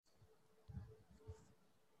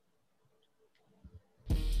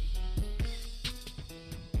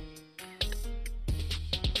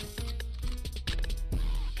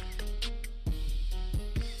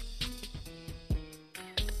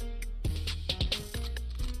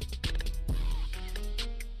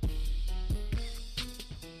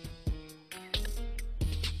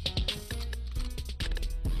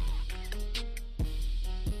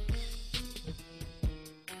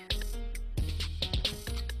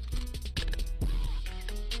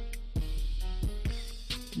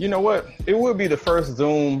You know what? It would be the first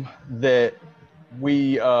Zoom that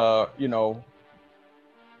we,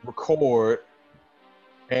 record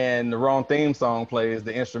and the wrong theme song plays,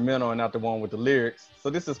 the instrumental and not the one with the lyrics. So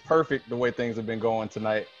this is perfect the way things have been going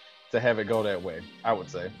tonight to have it go that way, I would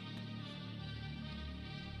say.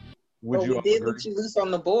 Would you did agree? Let you loose on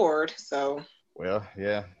the board, so. Well,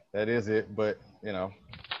 yeah, that is it. But, if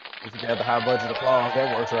you got the high budget applause,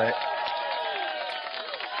 that works, right?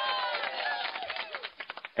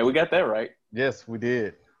 And we got that right. Yes, we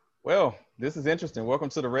did. Well, this is interesting. Welcome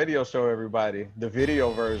to the radio show, everybody. The video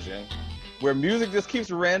version, where music just keeps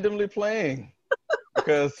randomly playing.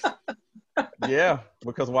 Because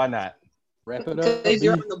why not? Wrap it up. Because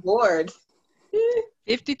you're on the board.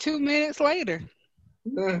 52 minutes later.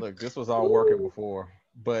 Look, this was all working before.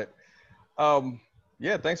 But,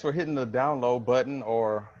 thanks for hitting the download button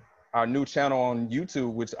or our new channel on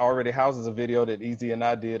YouTube, which already houses a video that Easy and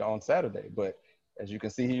I did on Saturday. But as you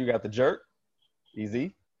can see here, you got the Jerk,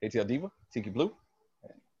 Easy, ATL Diva, Tiki Blue.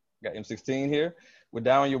 Got M16 here. We're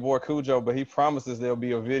down your boy Cujo, but he promises there'll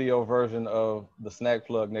be a video version of the Snack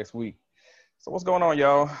Plug next week. So what's going on,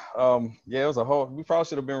 y'all? It was we probably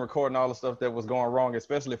should have been recording all the stuff that was going wrong,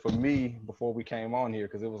 especially for me before we came on here,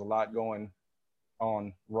 because it was a lot going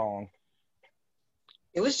on wrong.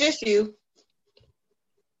 It was just you.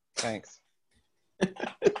 Thanks.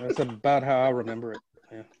 That's about how I remember it.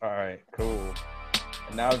 Yeah. All right, cool.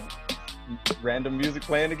 And now random music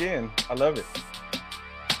playing again. I love it.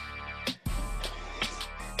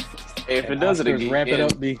 Hey, if it does it again, wrap it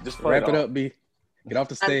up, B. Just wrap it up, B. Get off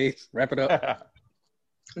the stage. Wrap it up.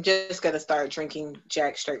 I'm just gonna start drinking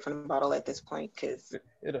Jack straight from the bottle at this point, because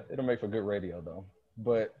it'll make for good radio though.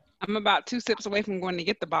 But I'm about 2 sips away from going to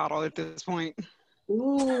get the bottle at this point.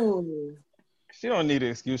 Ooh. She don't need an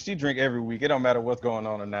excuse. She drink every week. It don't matter what's going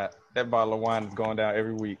on or not. That bottle of wine is going down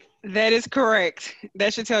every week. That is correct.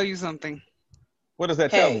 That should tell you something. What does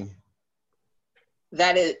that tell me?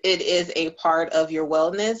 That it is a part of your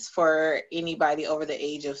wellness for anybody over the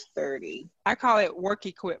age of 30. I call it work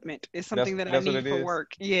equipment. It's something that I need for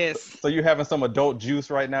work. Yes. So you're having some adult juice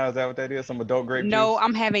right now? Is that what that is? Some adult grape juice? No,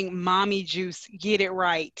 I'm having mommy juice. Get it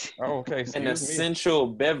right. Oh, okay. An essential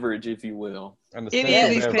beverage, if you will.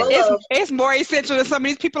 It's more essential than some of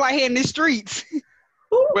these people out here in the streets.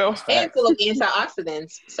 Well, and full of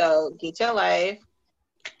antioxidants. So get your life.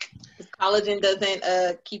 Collagen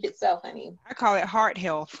doesn't keep itself, honey. I call it heart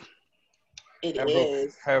health. It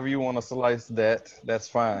is. However you want to slice that, that's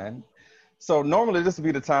fine. So normally this would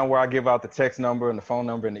be the time where I give out the text number and the phone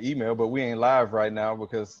number and the email, but we ain't live right now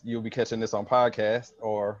because you'll be catching this on podcast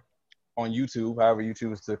or on YouTube, however you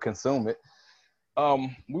choose to consume it.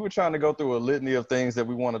 We were trying to go through a litany of things that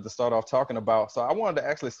we wanted to start off talking about. So I wanted to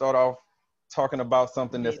actually start off talking about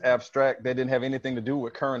something that's abstract that didn't have anything to do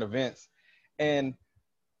with current events. And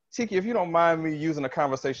Tiki, if you don't mind me using a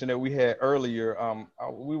conversation that we had earlier,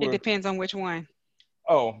 it depends on which one.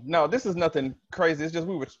 Oh, no, this is nothing crazy. It's just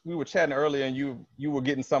we were chatting earlier and you were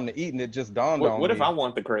getting something to eat and it just dawned on me. What if I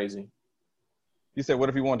want the crazy? You said, what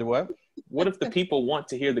if you want to what? What if the people want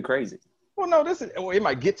to hear the crazy? Well, no, it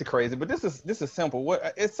might get to crazy, but this is simple.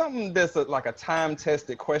 It's something that's like a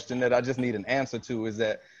time-tested question that I just need an answer to, is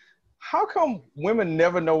that how come women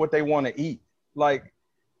never know what they want to eat? Like,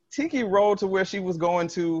 Tiki rolled to where she was going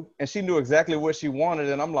to, and she knew exactly what she wanted.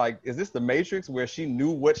 And I'm like, is this the Matrix where she knew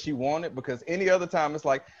what she wanted? Because any other time, it's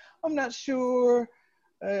like, I'm not sure.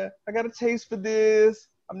 I got a taste for this.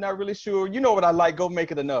 I'm not really sure. You know what I like. Go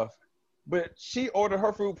make it enough. But she ordered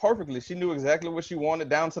her food perfectly. She knew exactly what she wanted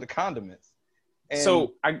down to the condiments. And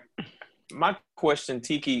so my question,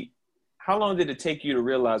 Tiki, how long did it take you to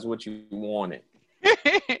realize what you wanted?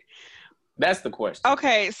 That's the question.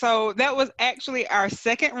 Okay, so that was actually our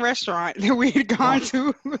second restaurant that we had gone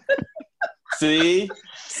to. See?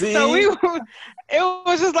 So it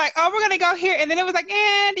was just like, oh, we're going to go here. And then it was like,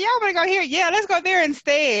 and y'all want to go here? Yeah, let's go there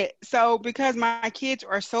instead. So because my kids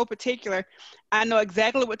are so particular, I know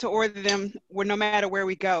exactly what to order them no matter where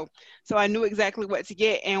we go. So I knew exactly what to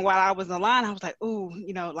get. And while I was in line, I was like, ooh,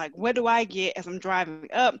 like, what do I get as I'm driving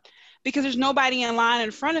up? Because there's nobody in line in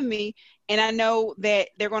front of me. And I know that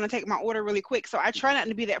they're going to take my order really quick. So I try not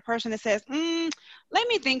to be that person that says, let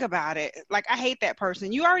me think about it. Like, I hate that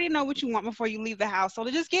person. You already know what you want before you leave the house. So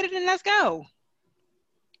just get it and let's go.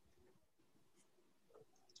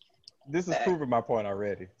 This is proving my point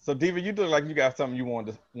already. So, Diva, you look like you got something you want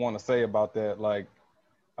to say about that. Like,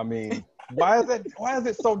 I mean, why is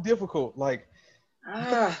it so difficult? Like,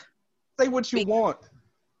 say what you want.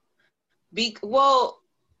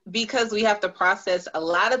 Because we have to process a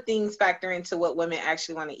lot of things, factor into what women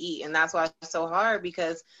actually want to eat. And that's why it's so hard,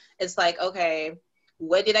 because it's like, okay,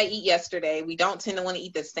 what did I eat yesterday? We don't tend to want to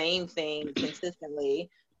eat the same thing consistently.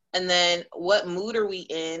 And then what mood are we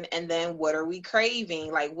in? And then what are we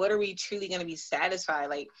craving? Like, what are we truly going to be satisfied?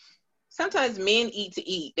 Like, sometimes men eat to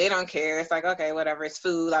eat. They don't care. It's like, okay, whatever, it's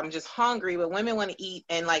food. I'm just hungry. But women want to eat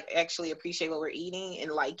and like actually appreciate what we're eating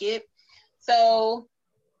and like it. So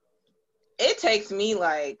it takes me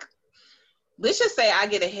like, let's just say I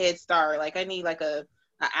get a head start. Like I need like an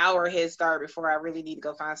hour head start before I really need to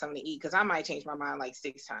go find something to eat, because I might change my mind like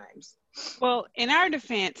 6 times. Well, in our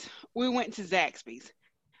defense, we went to Zaxby's.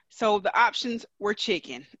 So the options were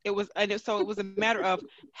chicken. It was a matter of,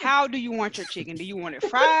 how do you want your chicken? Do you want it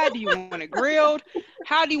fried? Do you want it grilled?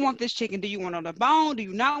 How do you want this chicken? Do you want it on the bone? Do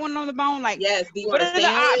you not want it on the bone? Like, yes, what are the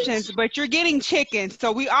options? But you're getting chicken,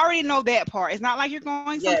 so we already know that part. It's not like you're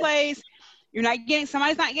going someplace. You're not getting,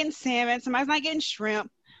 somebody's not getting salmon, somebody's not getting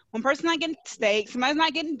shrimp, one person's not getting steak, somebody's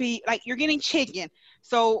not getting beef. Like, you're getting chicken.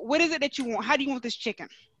 So what is it that you want? How do you want this chicken?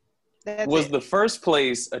 Was the first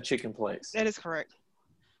place a chicken place? That is correct.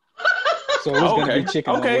 So it was going to be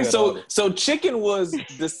chicken. Okay, so chicken was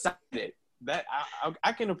decided. That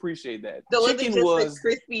I can appreciate that. So chicken was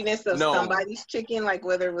the crispiness of somebody's chicken, like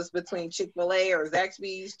whether it was between Chick-fil-A or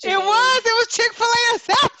Zaxby's chicken? It was Chick-fil-A or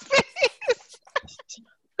Zaxby's.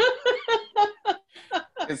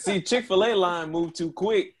 And see, Chick-fil-A line moved too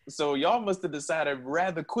quick, so y'all must have decided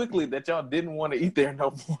rather quickly that y'all didn't want to eat there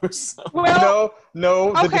no more. So. Well,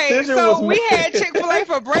 no. Okay, so we had Chick-fil-A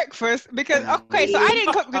for breakfast because so I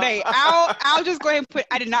didn't cook today. I'll just go ahead and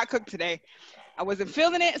I did not cook today. I wasn't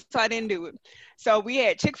feeling it, so I didn't do it. So we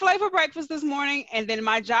had Chick-fil-A for breakfast this morning, and then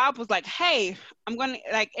my job was like, hey,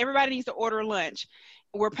 everybody needs to order lunch.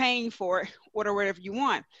 We're paying for it. Order whatever you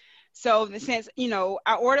want. So since,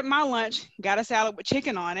 I ordered my lunch, got a salad with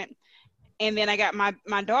chicken on it, and then I got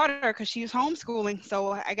my daughter, because she was homeschooling,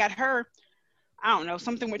 so I got her, I don't know,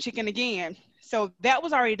 something with chicken again. So that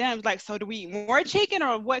was already done. It was like, so do we eat more chicken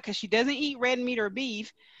or what? Because she doesn't eat red meat or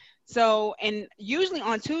beef. So, and usually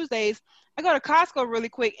on Tuesdays, I go to Costco really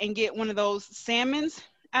quick and get one of those salmons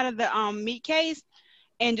out of the meat case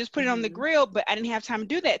and just put it on the grill, but I didn't have time to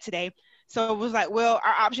do that today. So it was like, well,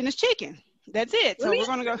 our option is chicken. That's it. So we're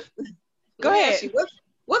gonna go ahead.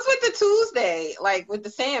 What's with the Tuesday, like with the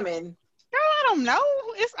salmon? Girl, I don't know.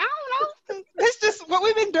 I don't know. It's just what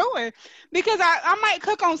we've been doing, because I might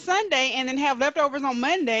cook on Sunday and then have leftovers on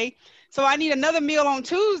Monday. So I need another meal on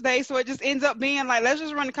Tuesday. So it just ends up being like, let's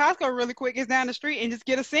just run to Costco really quick. It's down the street, and just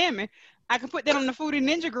get a salmon. I can put that on the Foodie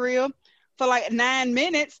Ninja grill for like 9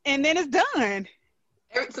 minutes, and then it's done.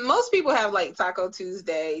 So most people have like Taco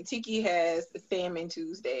Tuesday. Tiki has Salmon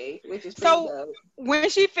Tuesday, which is pretty good. When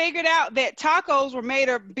she figured out that tacos were made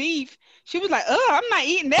of beef, she was like, "Oh, I'm not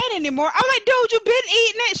eating that anymore." I was like, "Dude, you've been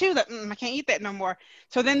eating it." She was like, "I can't eat that no more."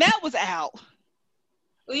 So then that was out.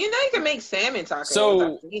 Well, you can make salmon tacos.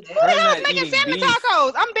 So who the hell is making salmon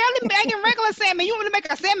tacos? I'm barely making regular salmon. You want me to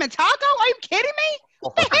make a salmon taco? Are you kidding me?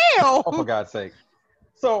 What the hell? Oh, for God's sake!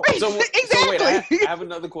 So exactly. So wait, I have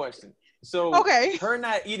another question. So her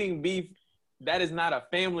not eating beef, that is not a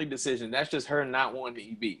family decision. That's just her not wanting to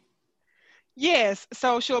eat beef. Yes.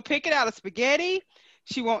 So she'll pick it out of spaghetti.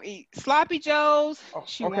 She won't eat sloppy joes.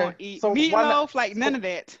 She won't eat meatloaf, none of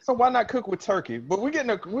that. So why not cook with turkey? But we're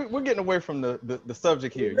getting away from the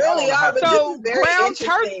subject here. Really are. So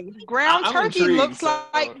ground turkey looks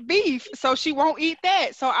like beef. So she won't eat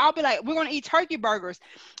that. So I'll be like, we're gonna eat turkey burgers,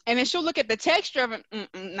 and then she'll look at the texture of it.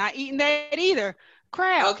 Not eating that either.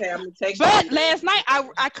 Crap. Okay, I'm gonna take. But last night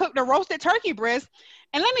I cooked a roasted turkey breast,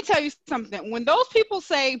 and let me tell you something. When those people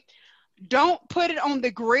say, "Don't put it on the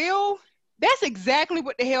grill," that's exactly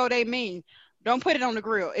what the hell they mean. Don't put it on the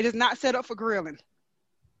grill. It is not set up for grilling.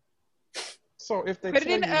 So if they put it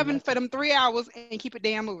in the oven for them 3 hours and keep it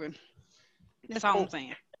damn moving. That's all I'm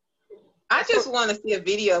saying. I just want to see a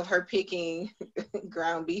video of her picking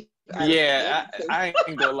ground beef. Yeah, I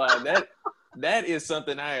ain't gonna lie. That is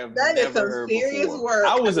something I have never heard before. Work.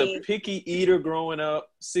 I was a picky eater growing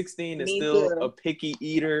up. 16 is still a picky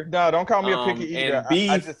eater. No, don't call me a picky eater. And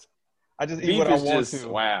beef, I just eat what I want to.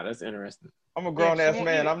 Wow, that's interesting. I'm a grown ass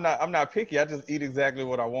man. I'm not picky. I just eat exactly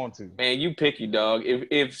what I want to. Man, you picky, dog.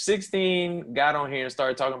 If 16 got on here and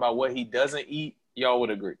started talking about what he doesn't eat, y'all would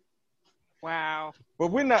agree. Wow. But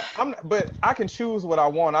but I can choose what I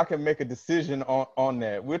want. I can make a decision on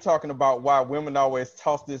that. We're talking about why women always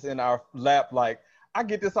toss this in our lap. Like, I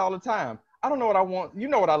get this all the time. I don't know what I want. You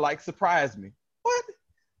know what I like. Surprise me. What?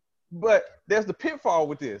 But there's the pitfall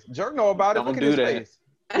with this. Jerk know about it. Don't Look at do his that.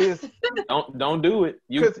 face. Don't do it.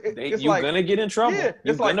 You're gonna get in trouble. Yeah,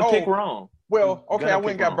 you're gonna pick wrong. Well, okay, I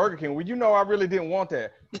went and got Burger King. Well, you know I really didn't want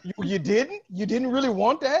that. You didn't? You didn't really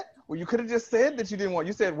want that? Well, you could have just said that you didn't want.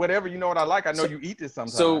 You said whatever. You know what I like. I know you eat this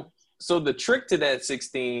sometimes. So the trick to that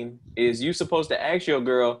 16 is you supposed to ask your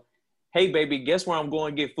girl, "Hey, baby, guess where I'm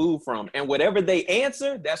going to get food from?" And whatever they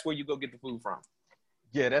answer, that's where you go get the food from.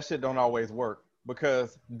 Yeah, that shit don't always work,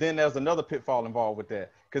 because then there's another pitfall involved with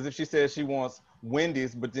that. Because if she says she wants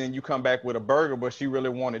Wendy's, but then you come back with a burger, but she really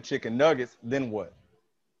wanted chicken nuggets, then what?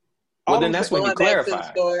 Well, then that's when you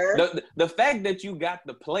clarify. The fact that you got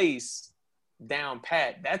the place down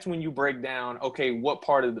pat, that's when you break down, okay, what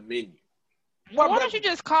part of the menu? Why don't you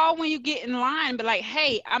just call when you get in line, but like,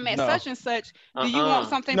 hey, I'm at such and such. Do you want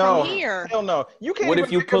something from here? Hell no. You can't. What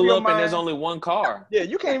if you pull up and there's only one car? Yeah,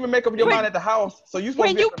 you can't even make up your mind at the house. So you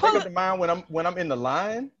supposed to make up your mind when I'm in the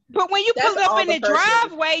line. But when you pull up in the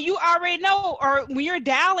driveway, you already know. Or when you're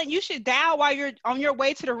dialing, you should dial while you're on your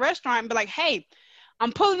way to the restaurant and be like, hey,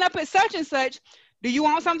 I'm pulling up at such and such. Do you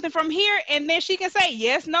want something from here? And then she can say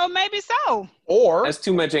yes, no, maybe so. Or that's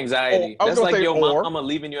too much anxiety. That's like your mama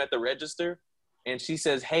leaving you at the register. And she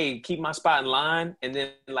says, hey, keep my spot in line. And then,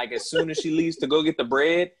 like, as soon as she leaves to go get the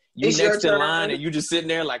bread, you next in line and you just sitting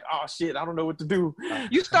there like, oh, shit, I don't know what to do.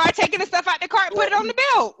 You start taking the stuff out the cart and put it on the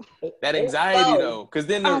belt. That anxiety, though. Because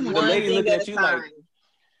then the lady looking at you like,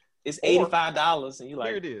 it's $85. And you like.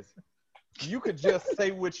 Here it is. You could just say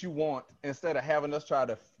what you want instead of having us try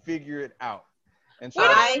to figure it out. And we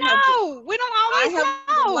don't know. We don't always know.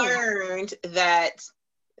 I have learned that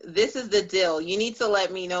this is the deal. You need to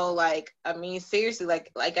let me know, like, I mean, seriously,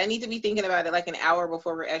 like I need to be thinking about it like an hour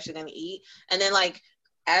before we're actually going to eat. And then, like,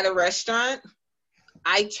 at a restaurant,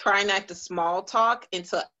 I try not to small talk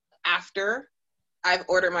until after I've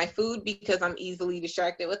ordered my food, because I'm easily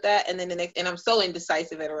distracted with that. And then and I'm so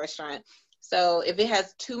indecisive at a restaurant. So if it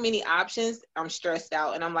has too many options, I'm stressed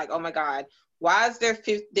out. And I'm like, oh my God, why is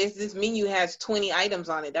this menu has 20 items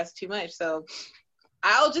on it? That's too much. So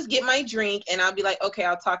I'll just get my drink and I'll be like, okay,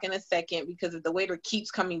 I'll talk in a second, because if the waiter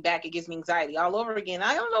keeps coming back, it gives me anxiety all over again.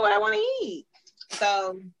 I don't know what I want to eat.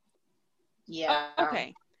 So, yeah.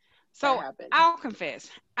 Okay. So I'll confess,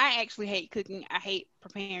 I actually hate cooking. I hate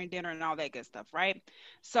preparing dinner and all that good stuff, right?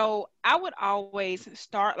 So I would always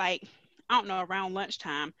start, like, I don't know, around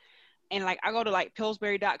lunchtime. And, like, I go to, like,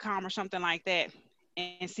 Pillsbury.com or something like that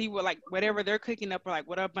and see what, like, whatever they're cooking up, or, like,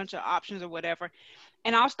 what a bunch of options or whatever.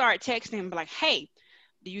 And I'll start texting and be like, hey,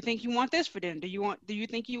 do you think you want this for dinner? Do you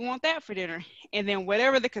think you want that for dinner? And then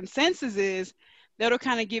whatever the consensus is, that'll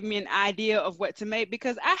kind of give me an idea of what to make,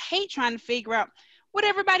 because I hate trying to figure out what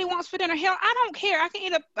everybody wants for dinner. Hell, I don't care. I can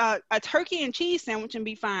eat a turkey and cheese sandwich and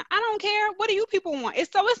be fine. I don't care. What do you people want?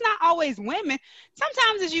 It's not always women.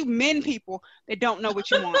 Sometimes it's you men people that don't know what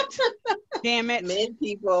you want. Damn it. Men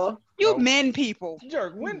people. Men people.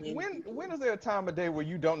 Jerk, when is there a time of day where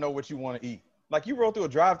you don't know what you want to eat? Like, you roll through a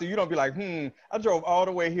drive-thru, you don't be like, I drove all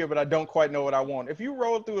the way here, but I don't quite know what I want. If you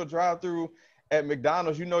roll through a drive-thru at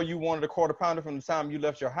McDonald's, you know you wanted a quarter pounder from the time you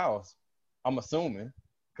left your house. I'm assuming.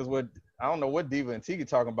 Because I don't know what Diva and Tiki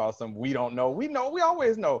talking about, something we don't know. We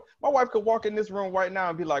always know. My wife could walk in this room right now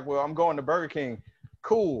and be like, well, I'm going to Burger King.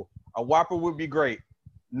 Cool. A Whopper would be great.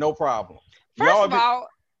 No problem. First of all,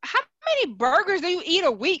 how many burgers do you eat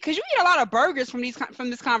a week? Because you eat a lot of burgers from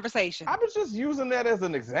this conversation. I was just using that as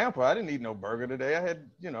an example. I didn't eat no burger today. I had,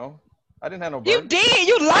 I didn't have no burger. You did.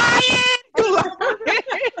 You lying. You lying.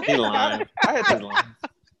 He lying.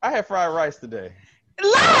 I had fried rice today.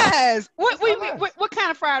 Lies. What kind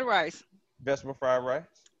of fried rice? Vegetable fried rice.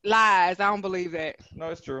 Lies. I don't believe that. No,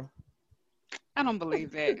 it's true. I don't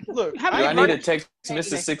believe that. Look, do I need to text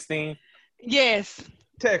Mrs. 16? Yes.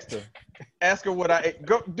 Text her. Ask her what I ate.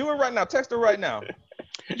 Go do it right now. Text her right now.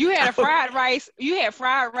 You had a fried rice. You had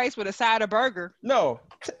fried rice with a side of burger. No.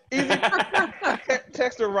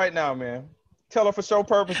 Text her right now, man. Tell her for show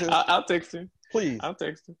purposes. I'll text her. Please. I'll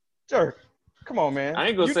text her. Jerk. Come on, man. I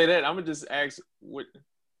ain't gonna say that. I'm gonna just ask what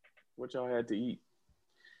y'all had to eat.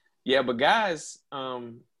 Yeah, but guys,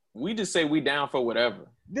 we just say we down for whatever.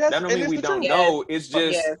 That don't mean we don't know. It's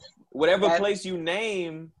just whatever place you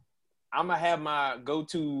name, I'm gonna have my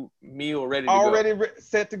go-to meal ready to go.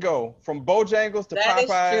 Set to go. From Bojangles to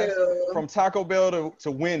Popeyes, from Taco Bell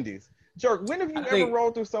to Wendy's. Jerk, when have you ever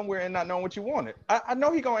rolled through somewhere and not knowing what you wanted? I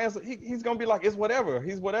know he's gonna answer. He's gonna be like, it's whatever.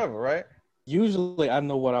 He's whatever, right? Usually I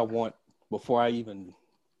know what I want before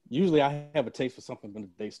usually I have a taste for something when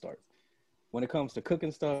the day starts. When it comes to cooking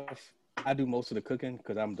stuff, I do most of the cooking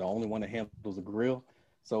because I'm the only one that handles the grill.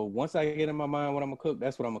 So once I get in my mind what I'm gonna cook,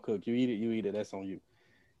 that's what I'm gonna cook. You eat it, that's on you.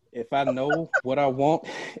 If I know what I want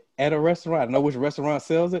at a restaurant, I know which restaurant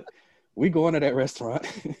sells it, we go into that restaurant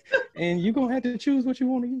and you're gonna have to choose what you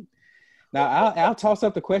want to eat. Now I'll toss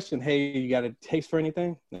up the question, hey, you got a taste for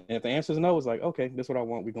anything? And if the answer is no, it's like, okay, this is what I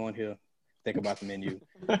want, we going here. think about the menu.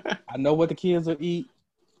 I know what the kids will eat.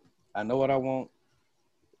 I know what I want.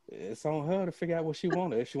 It's on her to figure out what she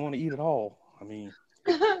wanted. If she want to eat it all, I mean.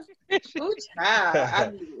 Ooh,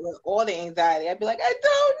 child. With all the anxiety, I'd be like, I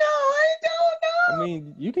don't know. I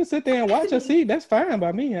mean, you can sit there and watch us eat. That's fine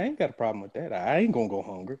by me. I ain't got a problem with that. I ain't gonna go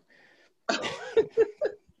hungry. He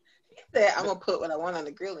said, I'm gonna put what I want on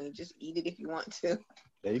the grill and you just eat it if you want to.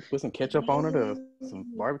 Yeah, you can put some ketchup on it or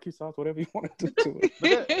some barbecue sauce, whatever you want to do to it.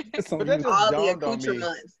 But that just all the dawned on me.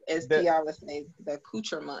 accoutrements, as PR would say, the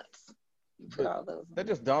accoutrements. You put all those. That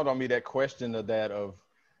just dawned on me, that question of,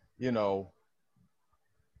 you know,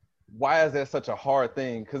 why is that such a hard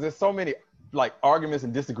thing? Because there's so many like arguments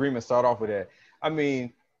and disagreements start off with that. I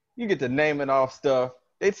mean, you get to naming off stuff.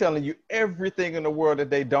 They telling you everything in the world that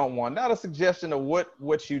they don't want. Not a suggestion of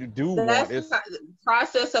what you do want. It's the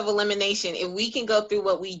process of elimination. If we can go through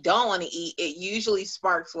what we don't want to eat, it usually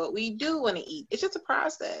sparks what we do want to eat. It's just a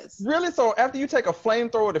process. Really? So after you take a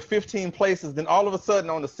flamethrower to 15 places, then all of a sudden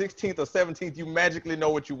on the 16th or 17th, you magically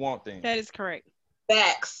know what you want then? That is correct.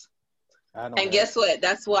 Facts. And guess what?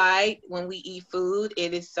 That's why when we eat food,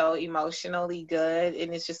 it is so emotionally good.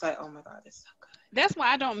 And it's just like, oh my God, it's so good. That's why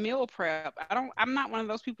I don't meal prep. I'm not one of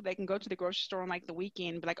those people that can go to the grocery store on like the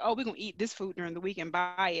weekend and be like, oh, we're gonna eat this food during the week and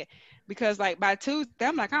buy it. Because like by Tuesday,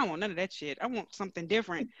 I'm like, I don't want none of that shit. I want something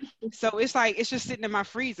different. So it's like it's just sitting in my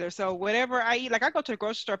freezer. So whatever I eat, like I go to the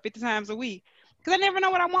grocery store 50 times a week because I never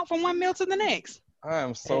know what I want from one meal to the next. I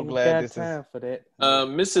am so glad this time for that.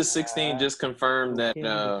 Mrs. 16 just confirmed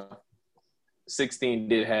that 16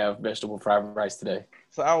 did have vegetable fried rice today.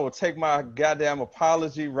 So I will take my goddamn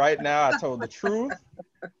apology right now. I told the truth.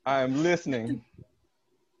 I am listening.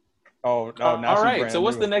 Oh no! Now all right. So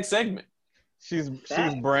what's the next segment? She's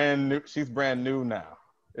brand new. She's brand new now.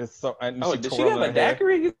 It's so. And does she have a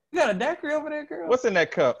daiquiri? You got a daiquiri over there, girl? What's in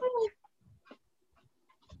that cup?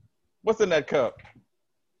 What's in that cup?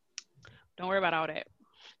 Don't worry about all that.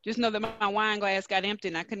 Just know that my wine glass got empty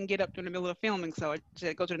and I couldn't get up during the middle of filming, so I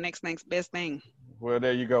just go to the next best thing. Well,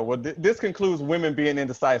 there you go. Well, this concludes women being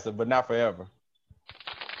indecisive, but not forever.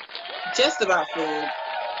 Just about food.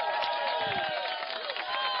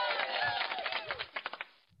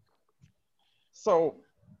 So,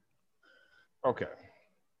 okay.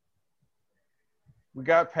 We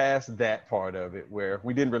got past that part of it where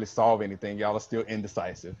we didn't really solve anything. Y'all are still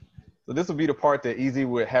indecisive. So this will be the part that Easy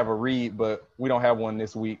would have a read, but we don't have one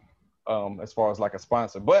this week as far as like a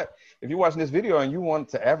sponsor. But if you're watching this video and you want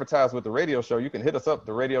to advertise with the radio show, you can hit us up,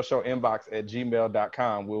 the radio show inbox at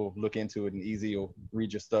gmail.com. We'll look into it and Easy will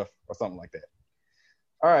read your stuff or something like that.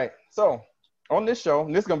 All right. So on this show,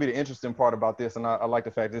 and this is going to be the interesting part about this, and I like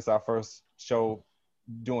the fact this is our first show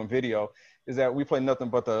doing video, is that we play nothing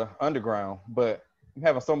but the underground. But I'm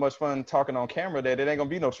having so much fun talking on camera that it ain't going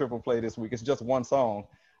to be no triple play this week. It's just one song.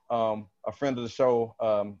 A friend of the show,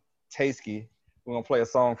 Tasky, we're gonna play a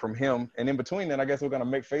song from him, and in between then I guess we're gonna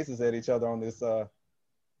make faces at each other on this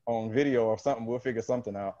on video or something. We'll figure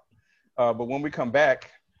something out. But when we come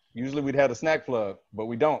back, usually we'd have a snack plug, but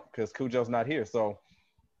we don't because Cujo's not here. So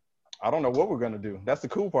I don't know what we're gonna do. That's the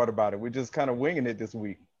cool part about it. We're just kind of winging it this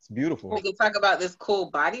week. It's beautiful. We can talk about this cool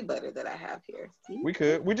body butter that I have here. See? We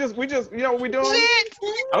could. We just you know what we're doing.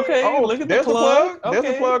 Okay. Oh, look at there's the plug. A plug.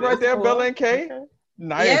 There's a plug right there. Bella and Kay. Okay.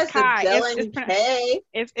 Nice. Yes, Kai.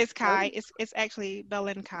 It's Kai. It's actually Bella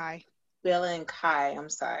and Kai. Bella and Kai. I'm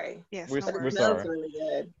sorry. Yes, we're It sorry. smells really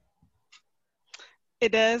good.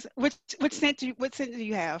 It does. Which scent do you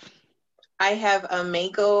have? I have a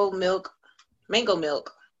mango milk. I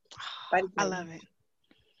love it.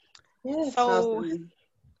 Yeah, So,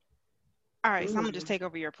 all right, so I'm gonna just take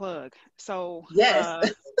over your plug. So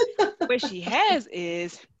yes. what she has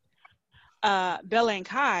is Bella and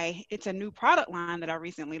Kai. It's a new product line that I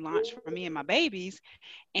recently launched for me and my babies,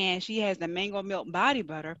 and she has the mango milk body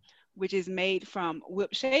butter, which is made from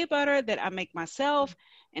whipped shea butter that I make myself,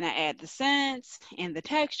 and I add the scents and the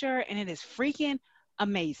texture, and it is freaking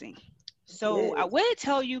amazing. So I would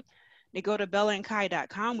tell you to go to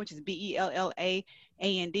bellaandkai.com, which is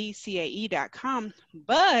BELLAANDCAE.com,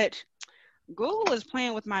 but Google is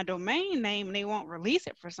playing with my domain name and they won't release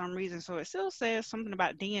it for some reason. So it still says something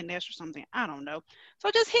about DNS or something. I don't know.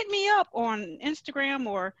 So just hit me up on Instagram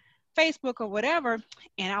or Facebook or whatever,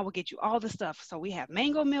 and I will get you all the stuff. So we have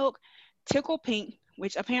mango milk, tickle pink,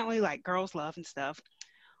 which apparently like girls love and stuff,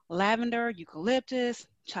 lavender, eucalyptus,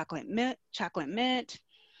 chocolate mint.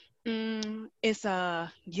 It's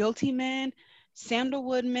a guilty mint,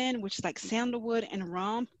 sandalwood mint, which is like sandalwood and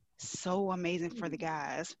rum. So amazing for the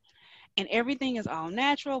guys. And everything is all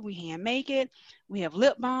natural. We hand make it. We have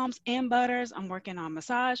lip balms and butters. I'm working on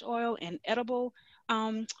massage oil and edible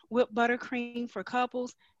whipped buttercream for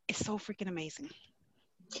couples. It's so freaking amazing.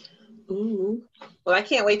 Ooh. Well, I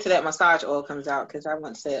can't wait till that massage oil comes out because I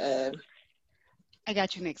want to. I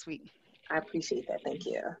got you next week. I appreciate that. Thank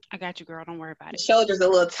you. I got you, girl. Don't worry about it. The shoulder's a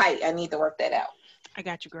little tight. I need to work that out. I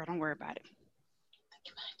got you, girl. Don't worry about it. Thank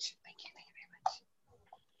you much. Thank you very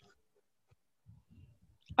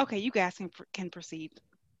much. Okay, you guys can proceed.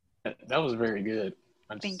 That was very good.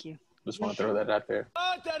 Thank you. Just want to throw that out there.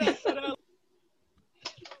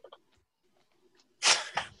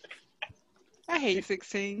 I hate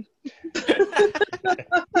 16.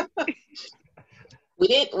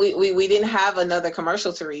 We didn't have another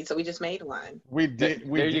commercial to read, so we just made one. We did.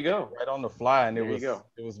 There you go. Right on the fly, and it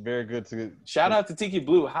was very good to. Shout out to Tiki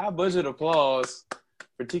Blue. High budget applause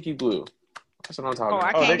for Tiki Blue. That's what I'm talking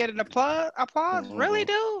about. I can't get an applause? Mm-hmm. Really,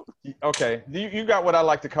 dude? Okay, you got what I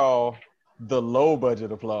like to call the low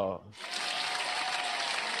budget applause.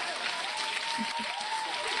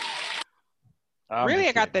 Really,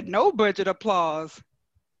 I got the no budget applause.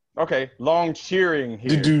 Okay, long cheering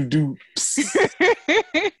here. Do.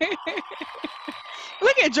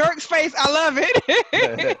 Look at Jerk's face. I love it.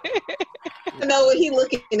 I know what he's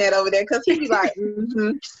looking at over there because he's like,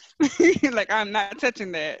 like, I'm not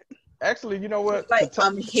touching that. Actually, you know what? Like,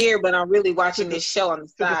 I'm here, but I'm really watching this show on the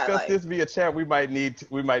side. To discuss this via chat, we might need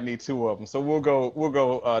two of them. So we'll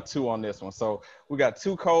go two on this one. So we got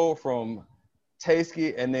Too Cold from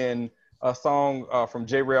Tasky, and then a song from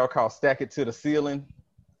J Rail called Stack It to the Ceiling,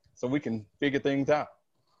 so we can figure things out.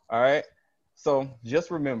 All right. So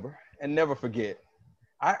just remember and never forget.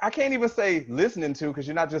 I can't even say listening to, because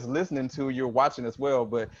you're not just listening to, you're watching as well.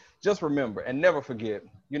 But just remember and never forget,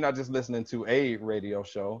 you're not just listening to a radio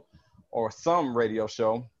show or some radio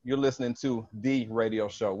show. You're listening to the radio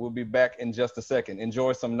show. We'll be back in just a second.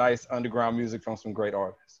 Enjoy some nice underground music from some great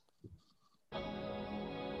artists.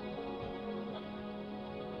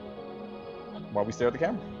 While we stare at the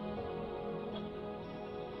camera.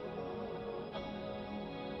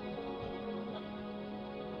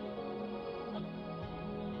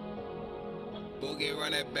 Boogie,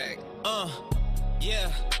 run that back.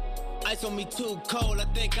 Yeah. Ice on me too cold. I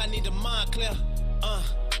think I need a mind clear.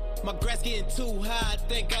 My grass getting too high. I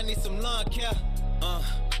think I need some lawn care.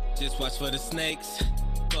 Just watch for the snakes.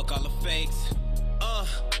 Fuck all the fakes.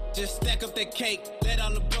 Just stack up that cake. Let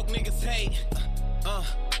all the broke niggas hate.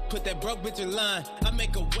 Put that broke bitch in line. I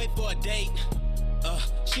make her wait for a date.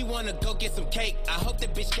 She wanna go get some cake. I hope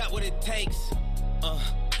that bitch got what it takes.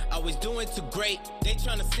 I was doing too great. They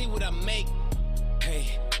tryna see what I make. Hey,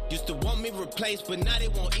 used to want me replaced, but now they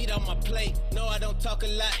won't eat on my plate. No, I don't talk a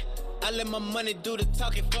lot. I let my money do the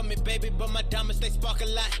talking for me, baby, but my diamonds, they spark a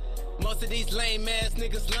lot. Most of these lame ass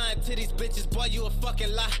niggas lying to these bitches, boy, you a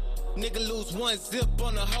fucking lie. Nigga lose one zip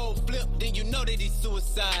on a whole flip, then you know that he's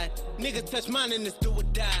suicide. Nigga touch mine and it's do or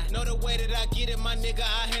die. Know the way that I get it, my nigga,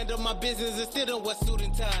 I handle my business and still don't wear suit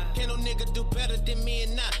and tie. Can't no nigga do better than me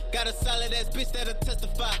and I got a solid ass bitch that'll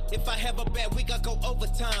testify. If I have a bad week, I go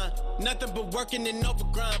overtime. Nothing but working and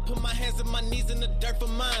overgrind. Put my hands on my knees in the dirt for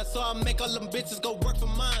mine, so I make all them bitches go work for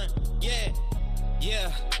mine. Yeah.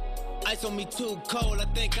 Ice on me too cold, I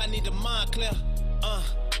think I need a mind clear.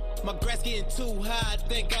 My grass getting too high, I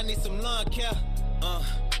think I need some lawn care.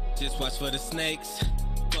 Just watch for the snakes,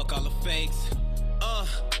 fuck all the fakes.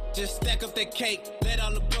 Just stack up that cake, let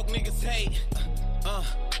all the broke niggas hate.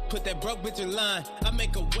 Put that broke bitch in line, I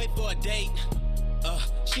make her wait for a date.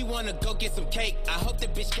 She wanna go get some cake, I hope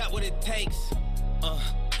that bitch got what it takes.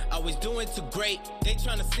 I was doing too great, they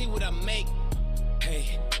tryna see what I make.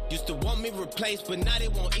 Hey, used to want me replaced, but now they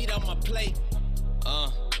won't eat on my plate.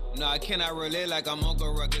 No, I cannot relate like I'm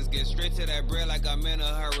Uncle Ruckus. Get straight to that bread like I'm in a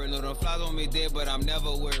hurry. No, them flies on me dead, but I'm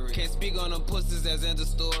never worried. Can't speak on them pussies that's in the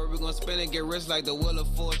store. We gon' spend and get rich like the Wheel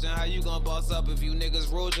of Fortune. How you gon' boss up if you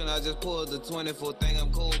niggas roaching? I just pulled the 24 thing,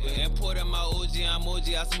 I'm cold. And poured in my OG, I'm OG.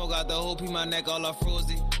 I smoke out the whole pee, my neck all off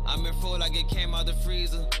frozy. I'm in full like it came out the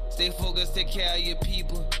freezer. Stay focused, take care of your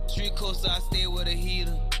people. Street coaster, I stay with a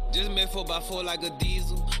heater. Just made 4x4 like a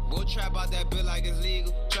diesel. Go trap out that bill like it's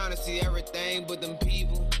legal. Tryna see everything but them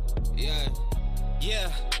people.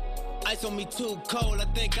 Yeah. Ice on me too cold, I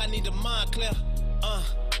think I need a mind clear.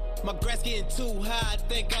 My grass getting too high, I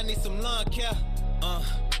think I need some lawn care.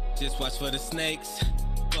 Just watch for the snakes,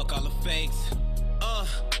 fuck all the fakes.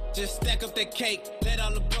 Just stack up that cake, let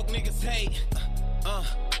all the broke niggas hate.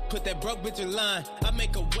 Put that broke bitch in line, I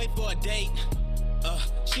make her wait for a date.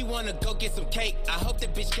 She wanna go get some cake, I hope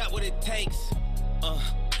that bitch got what it takes.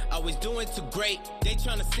 I was doing too great, they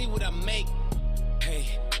tryna see what I make. Hey,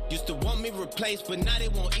 used to want me replaced, but now they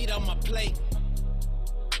won't eat on my plate.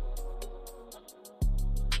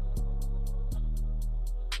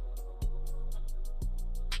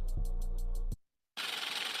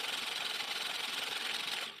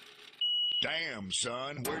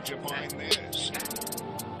 son. Where'd you find this?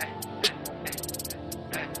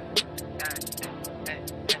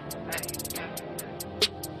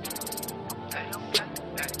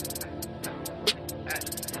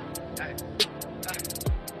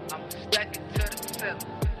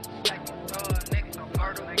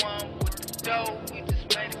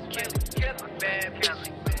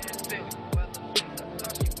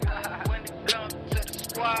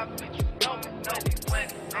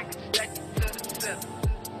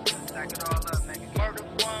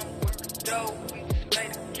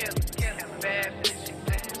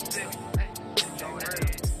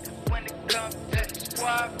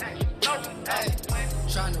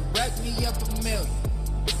 Trying to rack me up $1 million.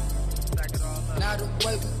 Now the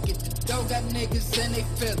way we get the dough got niggas and they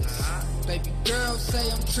feelings. Baby girl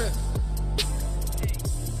say I'm tripping.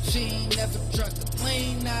 She ain't never drunk the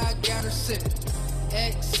lean, now I got her sipping.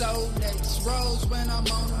 XO next rose when I'm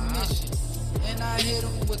on a mission. And I hit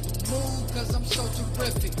them with the move cause I'm so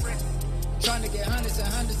terrific. Trying to get hundreds and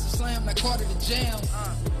hundreds of slam like quarter to jam.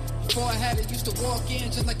 Before I had it, used to walk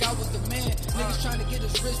in just like I was the man. Niggas trying to get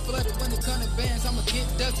his wrist flooded when it come to bands. I'ma get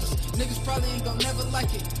dozens. Niggas probably ain't gon' never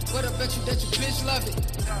like it, but I bet you that your bitch love it.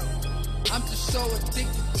 I'm just so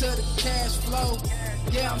addicted to the cash flow.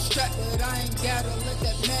 Yeah, I'm strapped, but I ain't gotta let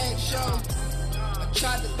that mag show. I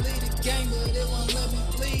tried to lead the game, but it won't let me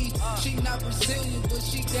bleed. She not Brazilian, but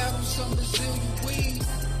she got on some Brazilian weed.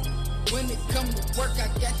 When it come to work, I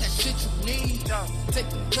got that shit you need. Take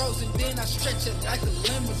them pros and then I stretch it like a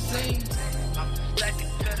limousine. I'm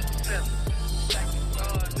stacking to the ceiling. Stacking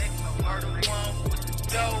niggas, murder one with the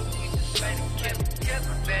dough. We just made it kill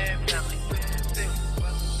bad belly.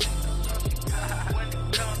 When it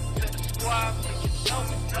comes to the squad,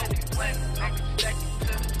 bitches know me when I'm stacking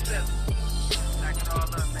to the ceiling. Stacking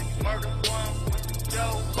all up, niggas, murder one with the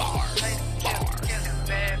dough. Bars,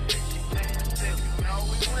 bad bitch.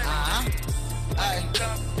 Hey,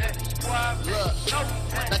 look,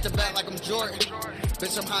 back to back like I'm Jordan.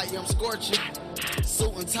 Bitch, I'm hot, yeah, I'm scorching.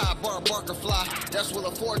 Suit and tie, Barker fly, that's Wheel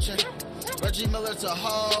of Fortune. Reggie Miller to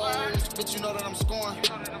hoes, bitch, you know that I'm scoring.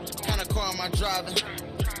 Kinda car am I driving,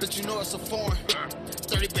 bitch, you know it's a foreign.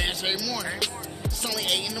 30 bands every morning, it's only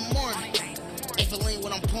 8 in the morning. 8 for lean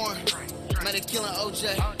when I'm pouring, made it killing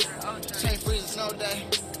OJ. Chain freezing snow day,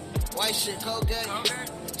 white shit Colgate.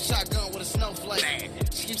 Shotgun with a snowflake.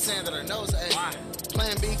 She keeps saying that her nose ache.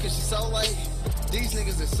 Plan B cause she's so late. These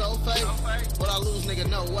niggas is so fake. But I lose, nigga,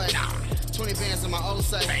 no way. 20 bands in my old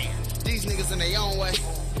safe. These niggas in their own way.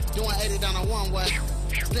 Doing 80 down a one way.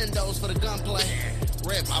 Stendos for the gunplay.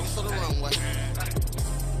 Red bottles for the runway.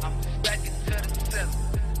 I'm stacking to the ceiling.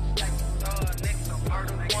 Stacking niggas, I'm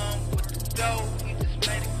murder one with the dough. We just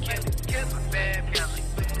made it kill bad belly.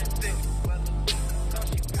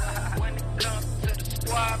 When it comes to the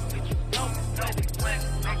squad, bitch, you know me when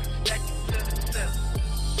I'm stacking to the ceiling.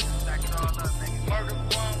 Stacking all up, niggas, murder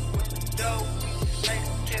one with the dough. We just made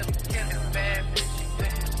it kill bad bitch,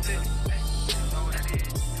 you know what it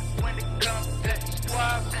is. When it comes to the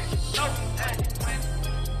squad, bitch, you know me when.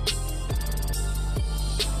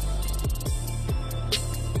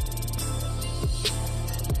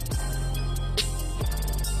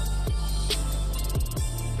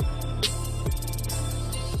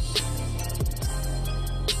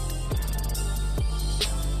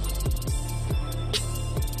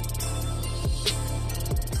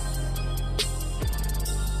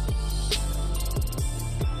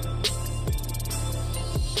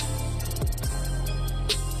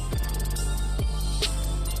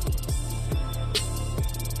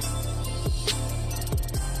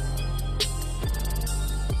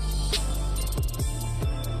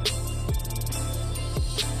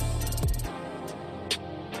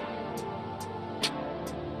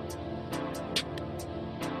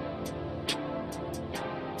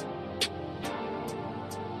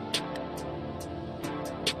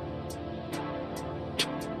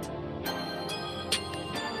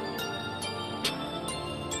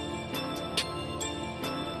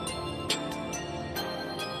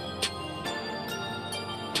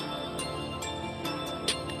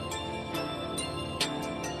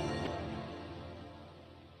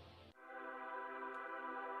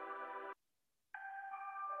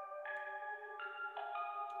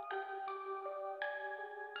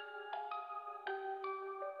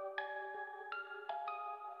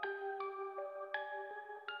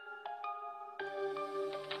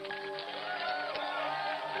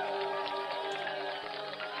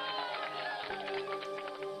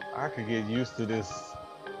 I could get used to this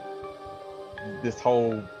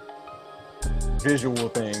whole visual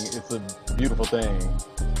thing. It's a beautiful thing.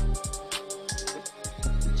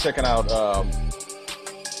 Checking out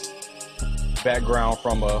background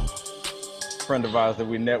from a friend of ours that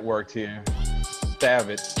we networked here,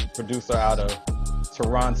 Savage, producer out of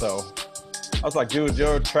Toronto. I was like, dude,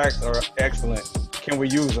 your tracks are excellent. Can we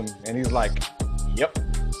use them? And he's like, yep.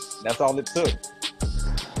 That's all it took.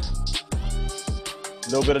 A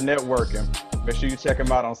little bit of networking. Make sure you check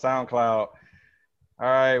him out on SoundCloud. All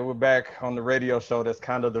right, we're back on the radio show. That's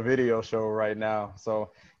kind of the video show right now.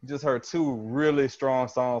 So you just heard two really strong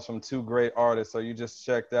songs from two great artists. So you just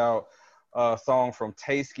checked out a song from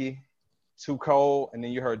Tasky, Too Cold, and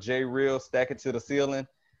then you heard Jay Real, Stack It to the Ceiling.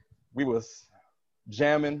 We was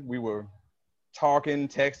jamming, we were talking,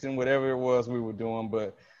 texting, whatever it was we were doing.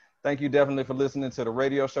 But thank you definitely for listening to the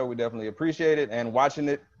radio show. We definitely appreciate it, and watching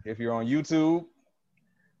it if you're on YouTube.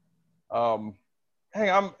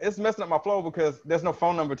 It's messing up my flow because there's no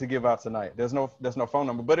phone number to give out tonight. There's no phone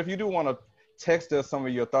number. But if you do want to text us some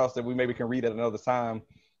of your thoughts that we maybe can read at another time,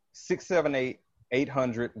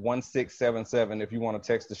 678-800-1677 if you want to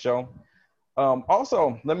text the show.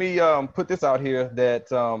 Also, let me put this out here that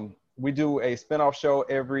we do a spinoff show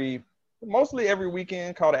mostly every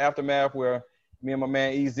weekend called The Aftermath, where me and my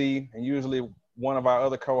man EZ and usually one of our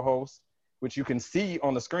other co-hosts, which you can see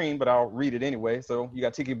on the screen, but I'll read it anyway. So you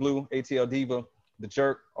got Tiki Blue, ATL Diva, The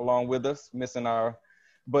Jerk along with us, missing our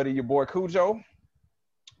buddy, your boy Cujo.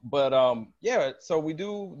 But so we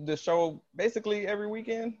do the show basically every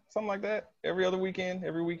weekend, something like that. Every weekend,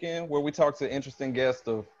 where we talk to interesting guests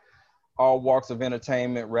of all walks of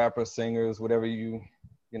entertainment, rappers, singers, whatever you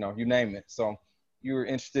name it. So you're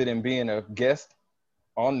interested in being a guest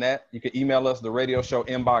on that, you can email us, the radio show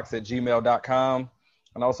inbox at gmail.com.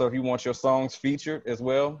 And also, if you want your songs featured as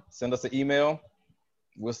well, send us an email.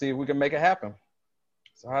 We'll see if we can make it happen.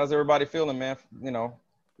 So how's everybody feeling, man?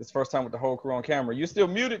 This first time with the whole crew on camera. You still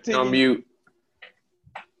muted, Tiki? On mute.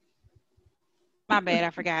 My bad, I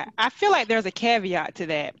forgot. I feel like there's a caveat to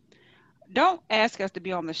that. Don't ask us to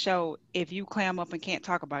be on the show if you clam up and can't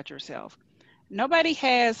talk about yourself. Nobody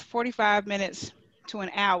has 45 minutes to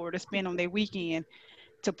an hour to spend on their weekend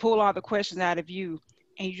to pull all the questions out of you,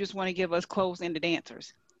 and you just want to give us closed-ended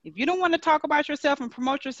answers. If you don't want to talk about yourself and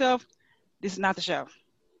promote yourself, this is not the show.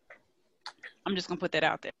 I'm just going to put that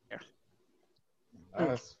out there.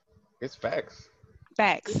 It's facts.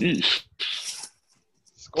 Facts.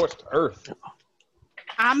 Scorched earth.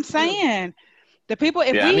 I'm saying, the people,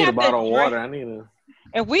 I need a bottle of water.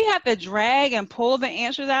 If we have to drag and pull the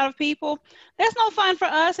answers out of people, that's no fun for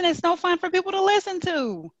us, and it's no fun for people to listen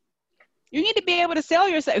to. You need to be able to sell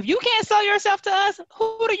yourself. If you can't sell yourself to us,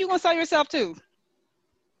 who are you going to sell yourself to?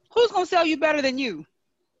 Who's going to sell you better than you?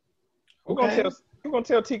 Who's going to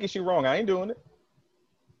tell Tiki she wrong? I ain't doing it.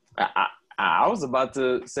 I was about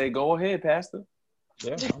to say, go ahead, Pastor.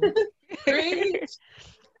 Yeah.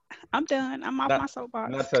 I'm done. I'm off my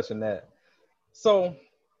soapbox. Not touching that. So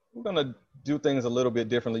we're going to do things a little bit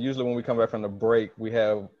differently. Usually when we come back from the break, we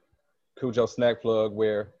have Cujo Snack Plug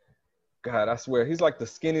where, God, I swear, he's like the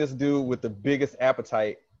skinniest dude with the biggest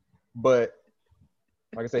appetite. But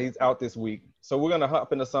like I said, he's out this week. So we're going to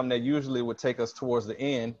hop into something that usually would take us towards the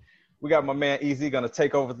end. We got my man EZ going to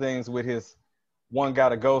take over things with his One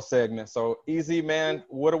Gotta Go segment. So EZ, man,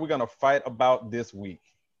 what are we going to fight about this week?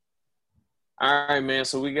 All right, man.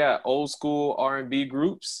 So we got old school R&B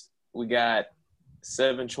groups. We got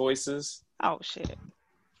 7 choices. Oh, shit.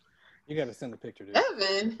 You got to send a picture, dude.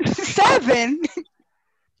 7? 7?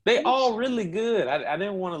 They all really good. I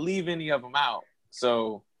didn't want to leave any of them out.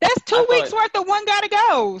 So that's 2 weeks worth of One Gotta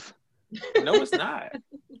Goes. No, it's not.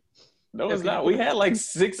 No, it's not. We had like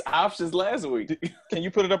 6 options last week. Can you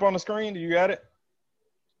put it up on the screen? Do you got it?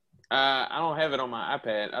 I don't have it on my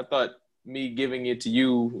iPad. I thought me giving it to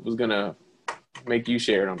you was going to make you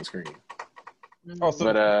share it on the screen. Oh,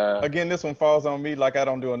 so but, again, this one falls on me like I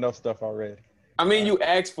don't do enough stuff already. I mean, you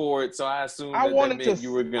asked for it, so I assumed that meant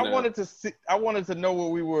you were gonna. I wanted to know what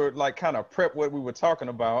we were like, kind of prep what we were talking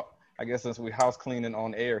about. I guess since we house cleaning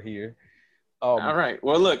on air here. All right.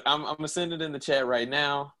 Well, look, I'm gonna send it in the chat right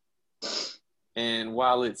now, and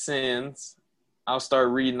while it sends, I'll start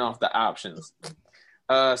reading off the options.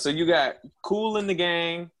 So you got Kool and the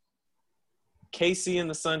Gang, KC and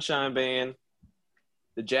the Sunshine Band,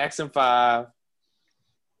 the Jackson 5,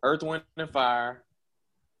 Earth, Wind and Fire,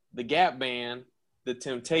 the Gap Band, the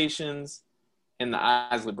Temptations, and the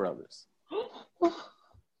Isley Brothers.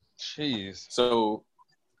 Jeez. So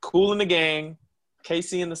Kool and the Gang,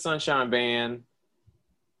 KC and the Sunshine Band,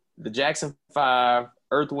 the Jackson 5,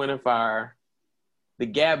 Earth, Wind and Fire, the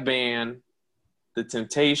Gap Band, the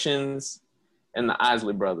Temptations, and the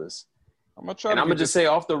Isley Brothers. I'm gonna just say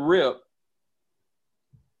off the rip,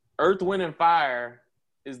 Earth, Wind and Fire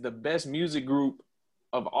is the best music group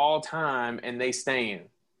of all time, and they stand.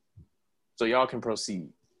 So y'all can proceed.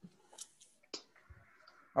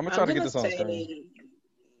 I'm gonna try to get this on the screen.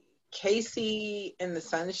 KC and the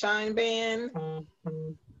Sunshine Band. Man,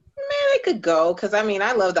 they could go because I mean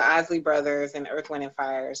I love the Isley Brothers and Earth, Wind and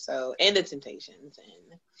Fire, so and the Temptations,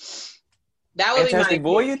 and that would Fantastic be my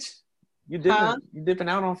Voyage. You dipping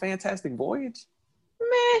out on Fantastic Voyage?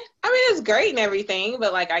 Man, I mean it's great and everything,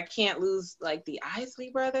 but like I can't lose like the Isley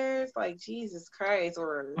Brothers, like Jesus Christ,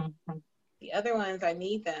 or the other ones. I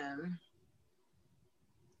need them.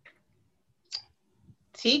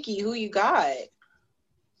 Tiki, who you got?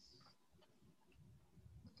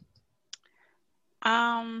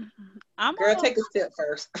 I'm Girl, take a sip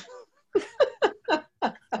first.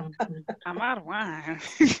 I'm out of wine.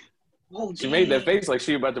 Oh, she made that face like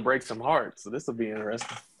she about to break some hearts, so this will be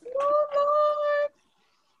interesting.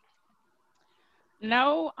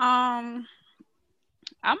 No, I'm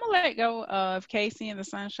gonna let go of KC and the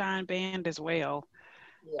Sunshine Band as well.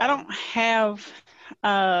 Yeah. I don't have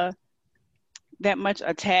that much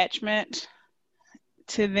attachment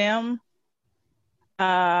to them,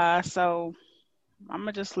 so I'm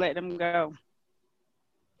gonna just let them go.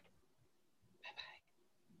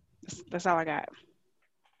 That's all I got.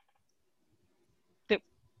 Did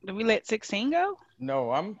we let 16 go?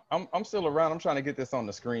 No, I'm still around. I'm trying to get this on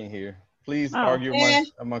the screen here. Please argue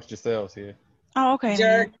amongst yourselves here. Oh, okay.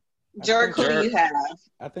 Jerk, who do you have?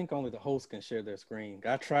 I think only the host can share their screen.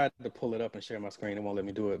 I tried to pull it up and share my screen. It won't let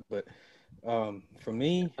me do it. But for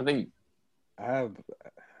me, I think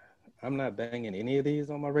I'm not banging any of these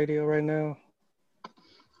on my radio right now.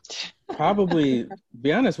 Probably,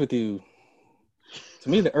 be honest with you, to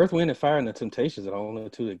me, the Earth, Wind, and Fire and the Temptations are the only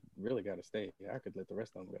two that really got to stay. I could let the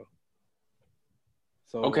rest of them go.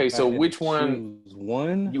 So okay, so which one?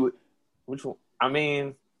 Which one? I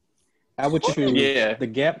mean, I would choose the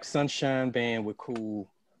Gap Sunshine Band with Cool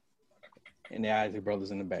and the Isley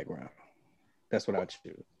Brothers in the background. That's what I'd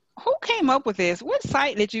choose. Who came up with this? What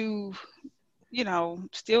site did you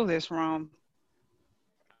steal this from?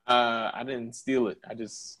 I didn't steal it. I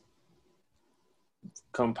just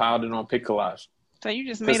compiled it on Piccollage. So you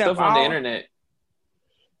just made up on the internet.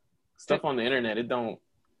 Stuff on the internet,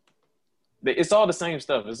 it's all the same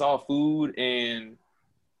stuff. It's all food and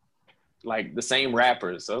like the same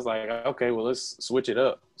rappers. So I was like, okay, well, let's switch it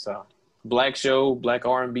up. So Black Show, Black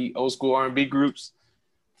R&B, old school R&B groups.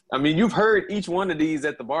 I mean, you've heard each one of these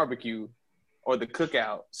at the barbecue or the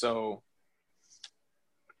cookout. So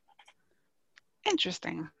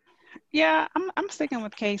interesting. Yeah, I'm sticking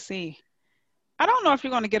with KC. I don't know if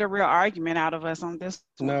you're going to get a real argument out of us on this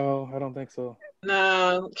one. No, I don't think so.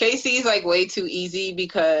 No, KC's like way too easy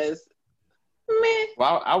because, man.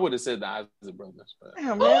 Well, I would have said the Isley Brothers. But.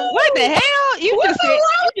 Damn, man. What the hell? You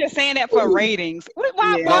just saying that for ratings.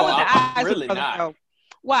 Why would the Isley really Brothers not. Go?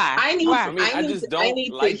 Why? I just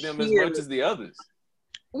don't like them as much as the others.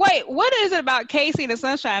 Wait, what is it about KC and the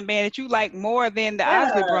Sunshine Band that you like more than the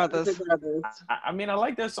Isley Brothers? I mean, I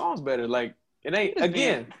like their songs better. Like, it ain't,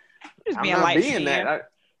 again, just being light skin.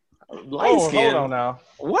 Light skin. Hold on now.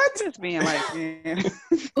 What? Just being light skin.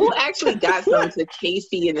 Who actually got some to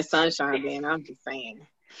KC and the Sunshine Band? I'm just saying.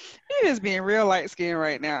 You're just being real light skin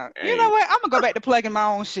right now. Hey. You know what? I'm going to go back to plugging my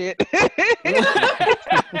own shit.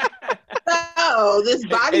 Oh, this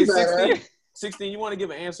body butter. 16, you want to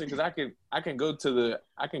give an answer because I can go to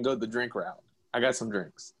the drink route. I got some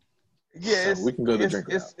drinks. Yeah, so we can go to the drink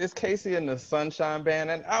route. It's KC and the Sunshine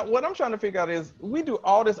Band, and what I'm trying to figure out is we do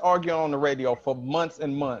all this arguing on the radio for months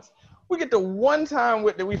and months. We get to one time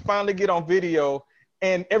that we finally get on video,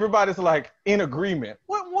 and everybody's like in agreement.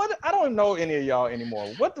 What? I don't know any of y'all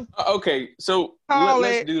anymore. What the? Okay, so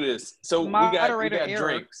let's do this. So we got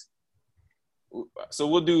drinks. So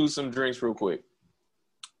we'll do some drinks real quick.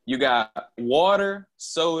 You got water,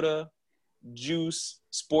 soda, juice,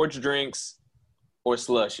 sports drinks, or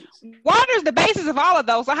slushies. Water is the basis of all of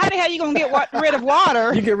those. So how the hell are you going to get rid of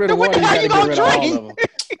water? You get rid of water, you got to get rid of all of them.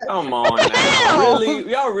 Come on now.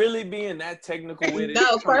 Y'all really being that technical with it?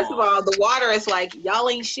 No, first of all, the water is like, y'all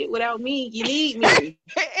ain't shit without me. You need me.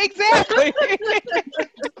 Exactly.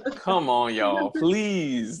 Come on, y'all.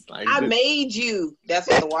 Please. Like, I made you. That's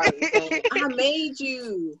what the water is saying. I made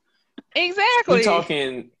you. Exactly. We're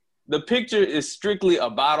talking, the picture is strictly a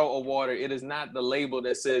bottle of water. It is not the label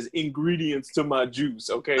that says ingredients to my juice.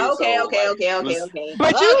 Okay. Okay.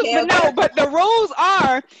 But but the rules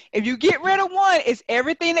are, if you get rid of one, it's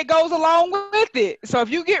everything that goes along with it. So if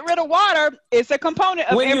you get rid of water, it's a component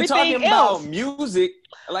of everything else. When you're talking about music,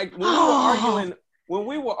 like when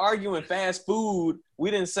we were arguing fast food,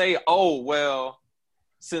 we didn't say, oh, well,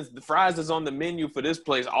 since the fries is on the menu for this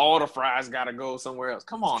place, all the fries gotta go somewhere else.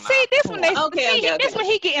 Come on now. See, this one, okay. This one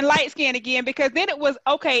he getting light skin again, because then it was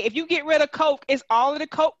okay. If you get rid of Coke, it's all of the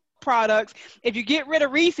Coke products. If you get rid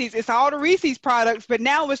of Reese's, it's all the Reese's products. But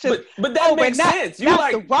now it's just. But that makes sense. You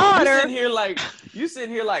like the water. You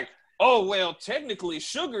sitting here like, oh well, technically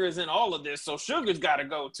sugar is in all of this, so sugar's gotta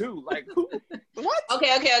go too. Like what?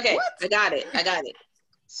 Okay. What? I got it.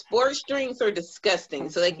 Sports drinks are disgusting,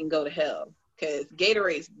 so they can go to hell. Because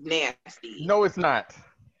Gatorade's nasty. No, it's not.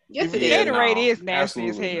 Yes, it is. Gatorade is nasty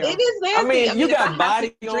as hell. It is nasty. I mean, you got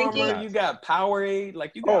Body Armor, you got Powerade,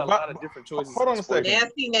 like you got a lot of different choices. Hold on a second.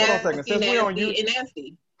 Nasty. Since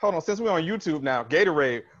we're on YouTube now,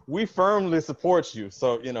 Gatorade, we firmly support you.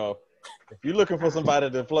 So, you know, if you're looking for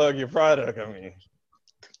somebody to plug your product, I mean,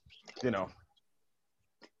 you know.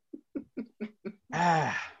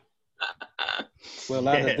 Well,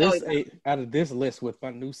 out of this list with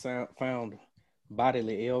my new found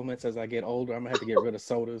bodily ailments as I get older, I'm gonna have to get rid of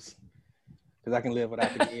sodas because I can live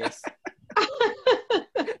without the gas.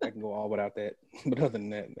 I can go all without that. But other than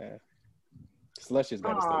that, slushies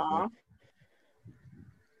gotta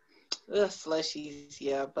stay. Slushies,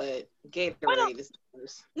 yeah, but Gatorade is the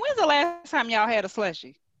worst. When's the last time y'all had a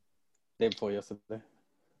slushie? Day before yesterday.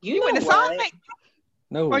 You went to Sonic?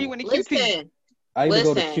 No. Or you went to QT? I either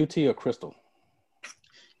go to QT or Crystal.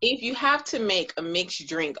 If you have to make a mixed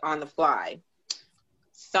drink on the fly,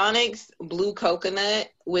 Sonic's blue coconut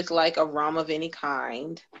with like a rum of any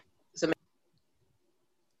kind.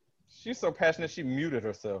 She's so passionate, she muted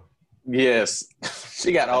herself. Yes.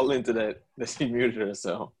 She got all into that she muted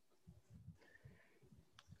herself.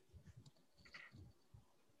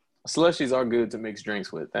 Slushies are good to mix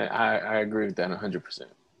drinks with. I agree with that 100%.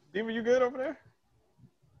 Diva, you good over there?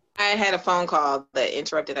 I had a phone call that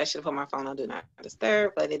interrupted. I should have put my phone on Do Not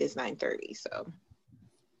Disturb, but it is 9:30, so.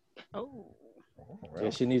 Oh. Yeah,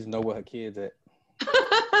 she needs to know where her kid's at.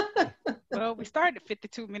 Well, we started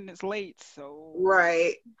 52 minutes late, so.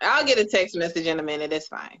 Right. I'll get a text message in a minute. It's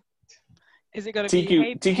fine. Is it going to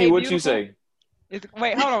be, Tiki, what you say?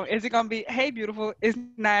 Wait, hold on. Is it going to be, hey, beautiful, it's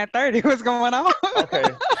 9:30. What's going on? Okay.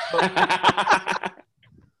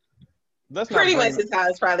 Pretty much is how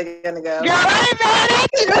it's probably going to go. Girl, I ain't mad at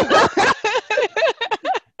you.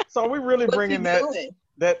 So are we really bringing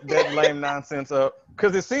that lame nonsense up?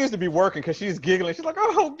 Because it seems to be working, because she's giggling. She's like,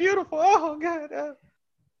 oh, beautiful. Oh, God.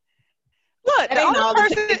 Look, the only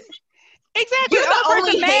person... Exactly. You're the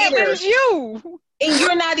only person mad is you. And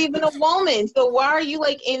you're not even a woman. So why are you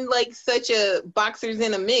like in like such a boxers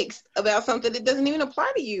in a mix about something that doesn't even apply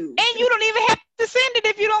to you? And you don't even have to send it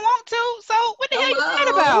if you don't want to. So what the hell you mad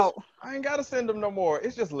about? I ain't got to send them no more.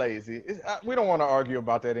 It's just lazy. We don't want to argue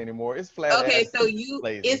about that anymore. It's flat. Okay, so you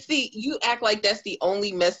act like that's the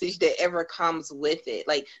only message that ever comes with it.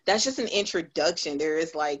 Like that's just an introduction. There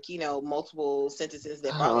is like, you know, multiple sentences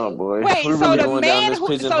that follow. Oh boy. Wait, so the man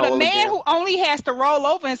who only has to roll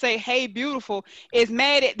over and say, hey, beautiful, is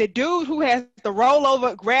mad at the dude who has to roll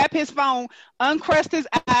over, grab his phone, uncrust his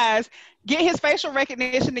eyes, get his facial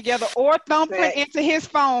recognition together, or thumbprint into his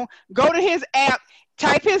phone, go to his app,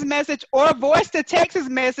 type his message, or voice to text his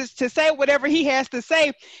message to say whatever he has to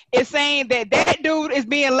say, is saying that dude is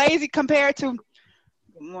being lazy compared to,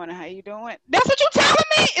 good morning, how you doing? That's what you telling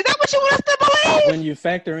me? Is that what you want us to believe? When you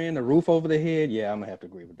factor in the roof over the head, yeah, I'm going to have to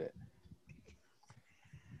agree with that.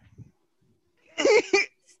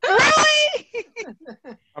 Really?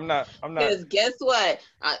 I'm not. Because guess what?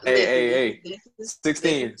 Hey.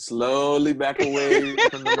 16. Slowly back away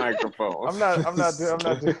from the microphone. I'm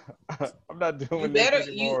not doing.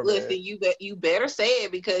 You better say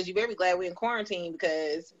it, because you better be glad we're in quarantine.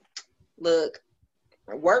 Because look,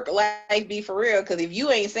 work life be for real. Because if you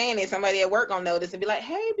ain't saying it, somebody at work gonna notice and be like,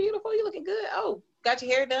 "Hey, beautiful, you looking good. Oh, got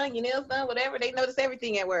your hair done, your nails done, whatever." They notice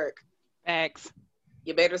everything at work. Facts.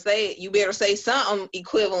 You better say it. You better say something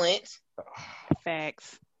equivalent.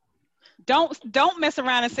 Facts. Don't mess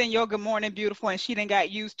around and send your good morning beautiful and she done got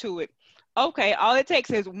used to it. Okay, all it takes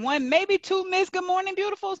is one, maybe two missed good morning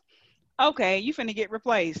beautifuls. Okay, you finna get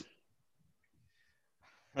replaced.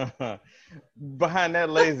 Behind that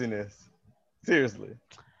laziness. Seriously.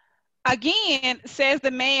 Again, says the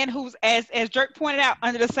man who's, as Jerk pointed out,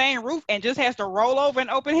 under the same roof and just has to roll over and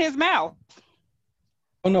open his mouth.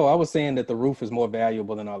 Oh no, I was saying that the roof is more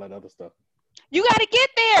valuable than all that other stuff. You got to get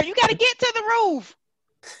there. You got to get to the roof.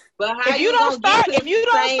 But how if you don't start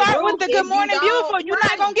with the good morning beautiful, you're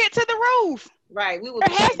not gonna get to the roof. Right.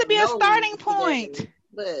 There has to be a starting point.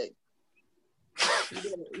 Look,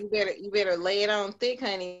 you better lay it on thick,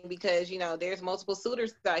 honey, because you know there's multiple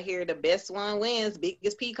suitors out here. The best one wins.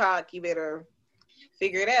 Biggest peacock. You better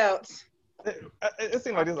figure it out. It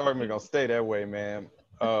seems like this argument gonna stay that way, man.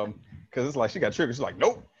 Because it's like she got triggered. She's like,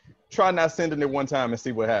 nope. Try not sending it one time and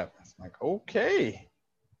see what happens. Like, okay.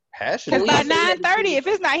 Passionate. Because by 9:30, if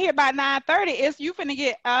it's not here by 9:30, it's you finna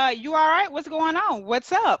get. You all right? What's going on?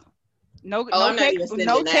 What's up? No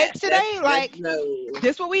text today.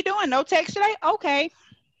 This what we doing? No text today? Okay.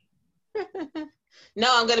 No,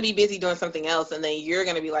 I'm gonna be busy doing something else, and then you're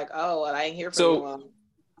gonna be like, "Oh, well, I ain't here for you."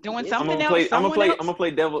 Doing something else. I'm gonna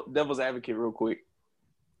play devil's advocate real quick.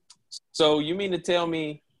 So you mean to tell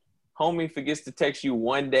me, homie forgets to text you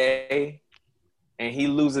one day, and he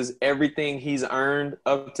loses everything he's earned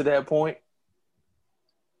up to that point?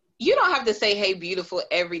 You don't have to say "Hey, beautiful"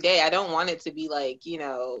 every day. I don't want it to be like, you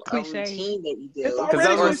know, a routine that you do. Because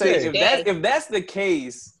I was gonna say, if that's the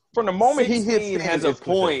case, from the moment he hits, has a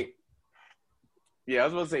point. Yeah, I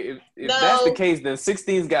was gonna say, if that's the case, then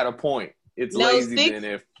 16's got a point. It's lazy then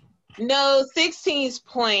if. No, 16's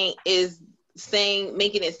point is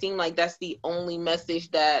making it seem like that's the only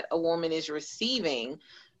message that a woman is receiving.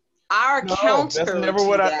 Our counter that's never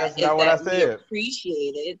what that's not what I said. We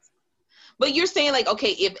appreciate it. But you're saying like,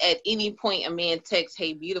 okay, if at any point a man texts,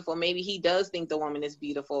 "Hey, beautiful," maybe he does think the woman is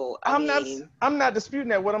beautiful. I'm not disputing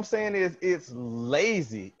that. What I'm saying is it's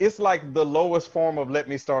lazy. It's like the lowest form of let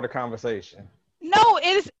me start a conversation. No,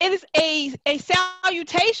 it is a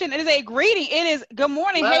salutation. It is a greeting. It is good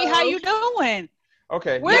morning. Hey, how you doing?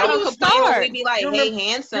 Okay. Where do you start? We'd be like, "Hey,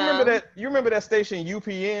 handsome." You remember that station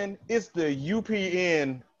UPN? It's the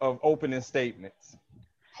UPN of opening statements.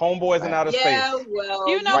 Homeboys in outer space. Yeah, well,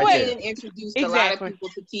 you know what? Introduced a lot of people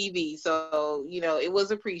to TV, so you know it was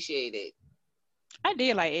appreciated. I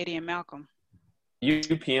did like Eddie and Malcolm.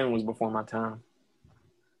 UPN was before my time.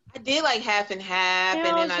 I did like Half and Half,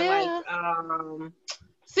 and then I liked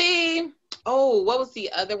what was the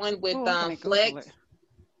other one with Flex?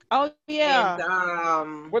 Oh yeah.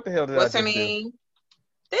 And, what the hell did what's her name?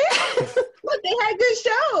 Look, they had good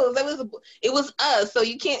shows. It was us, so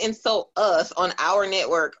you can't insult us on our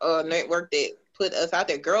network or network that put us out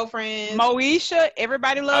there. Girlfriends, Moesha,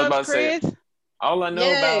 everybody loves Chris. All I know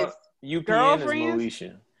about UPN is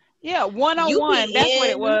Moesha. Yeah, 101. UPN, that's what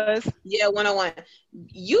it was. Yeah, 101.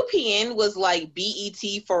 UPN was like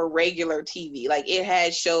BET for regular TV. Like it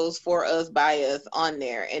had shows for us, by us on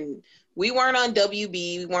there, and we weren't on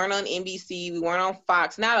WB, we weren't on NBC, we weren't on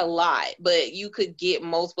Fox. Not a lot, but you could get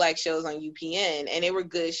most black shows on UPN, and they were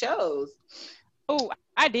good shows. Oh,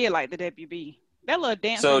 I did like the WB. That little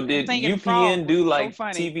dance. So did UPN do like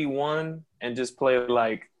TV One and just play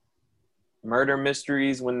like murder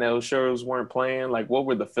mysteries when those shows weren't playing? Like what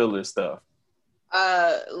were the filler stuff?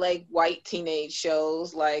 Like white teenage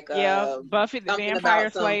shows, like Buffy the Vampire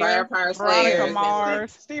Slayer, Veronica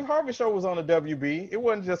Mars. Steve Harvey show was on the WB. It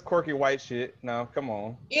wasn't just quirky white shit. No, come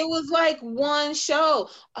on. It was like one show.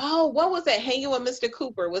 Oh, what was that? Hanging with Mr.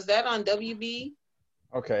 Cooper. Was that on WB?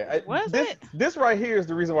 Okay. This right here is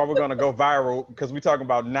the reason why we're gonna go viral, because we're talking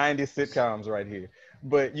about 90s sitcoms right here.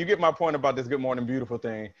 But you get my point about this Good Morning Beautiful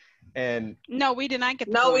thing. And no, we did not get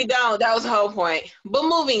the point. We don't. That was the whole point. But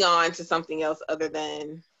moving on to something else other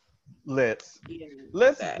than let's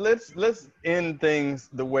end things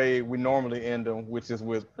the way we normally end them, which is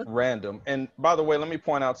with random. And by the way, let me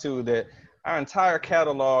point out too that our entire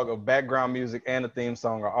catalog of background music and the theme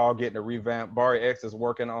song are all getting a revamp. Barry X is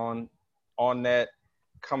working on that,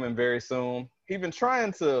 coming very soon. He's been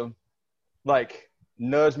trying to like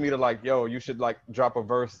nudge me to like, yo, you should like drop a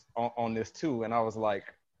verse on this too. And I was like,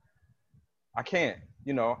 I can't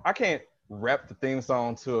rap the theme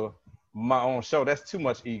song to my own show. That's too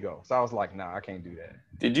much ego. So I was like, nah, I can't do that.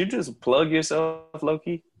 Did you just plug yourself,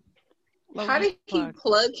 Loki? How did he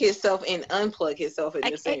plug himself and unplug himself at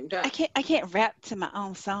the same time? I can't rap to my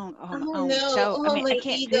own song on my own show. I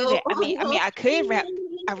can't do that. I could rap.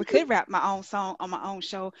 I could rap my own song on my own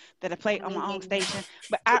show that I play on my own station,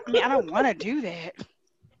 but I don't want to do that.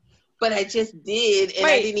 But I just did, and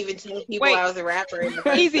I didn't even tell people I was a rapper.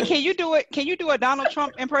 Easy, can you do it? Can you do a Donald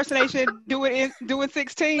Trump impersonation? Do it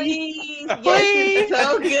 16. Please. Yes,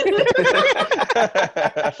 so good.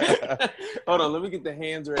 Hold on, let me get the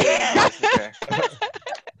hands ready. Okay.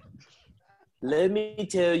 Let me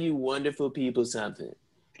tell you, wonderful people, something.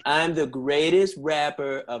 I'm the greatest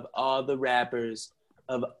rapper of all the rappers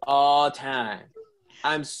of all time.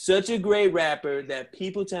 I'm such a great rapper that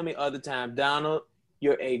people tell me all the time, Donald,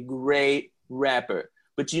 you're a great rapper.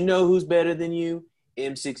 But you know who's better than you?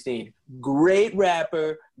 M16. Great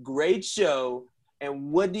rapper, great show.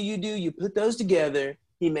 And what do? You put those together.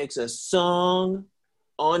 He makes a song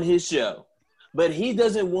on his show. But he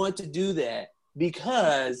doesn't want to do that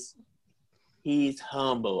because he's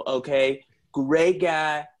humble, okay? Great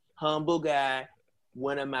guy, humble guy,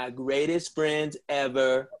 one of my greatest friends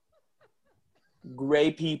ever.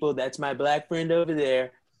 great people. That's my black friend over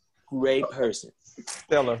there. Great person.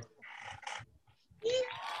 Stellar.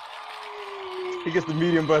 He gets the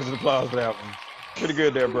medium budget applause for that one. Pretty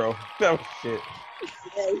good there, bro. That was shit.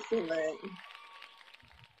 Excellent.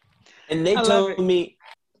 And they told me,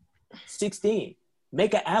 16,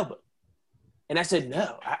 make an album. And I said,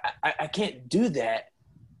 no, I can't do that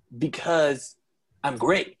because I'm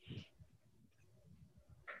great.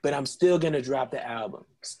 But I'm still going to drop the album.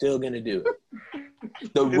 Still going to do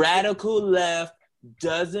it. The radical left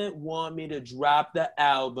doesn't want me to drop the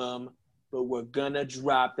album, but we're going to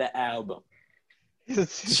drop the album.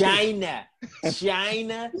 China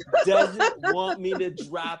doesn't want me to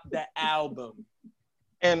drop the album.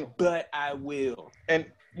 But I will. And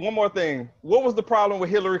one more thing. What was the problem with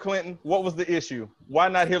Hillary Clinton? What was the issue? Why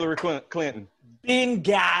not Hillary Clinton?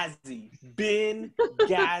 Benghazi,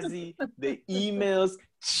 the emails,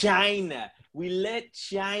 China. We let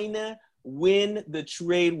China win the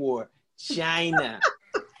trade war. China.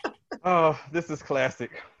 Oh, this is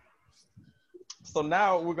classic. So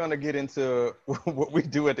now we're going to get into what we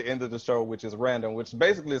do at the end of the show, which is random, which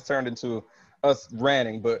basically is turned into us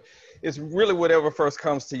ranting, but it's really whatever first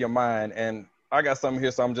comes to your mind. And I got something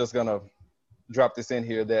here, so I'm just going to drop this in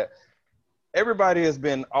here that everybody has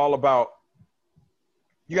been all about,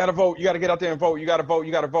 you got to vote, you got to get out there and vote, you got to vote,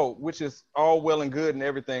 you got to vote, which is all well and good and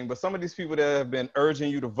everything. But some of these people that have been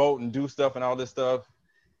urging you to vote and do stuff and all this stuff,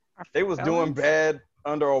 they was doing bad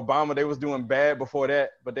under Obama. They was doing bad before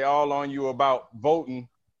that, but they all on you about voting.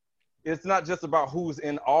 It's not just about who's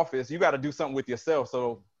in office. You got to do something with yourself.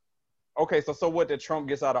 So, okay, so what that Trump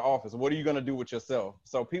gets out of office? What are you going to do with yourself?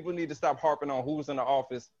 So people need to stop harping on who's in the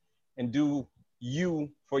office and do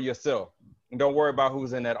you for yourself. And don't worry about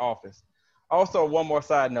who's in that office. Also, one more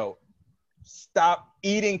side note. Stop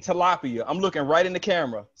eating tilapia. I'm looking right in the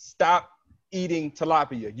camera. Stop eating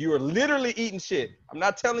tilapia. You are literally eating shit. I'm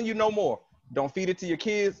not telling you no more. Don't feed it to your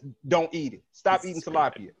kids. Don't eat it. Stop eating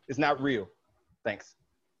tilapia. It's not real. Thanks.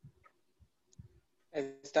 I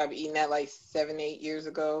stopped eating that like 7-8 years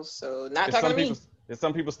ago. So not talking to me. There's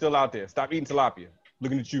some people still out there. Stop eating tilapia.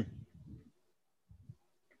 Looking at you.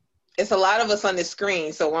 It's a lot of us on the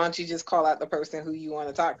screen. So why don't you just call out the person who you want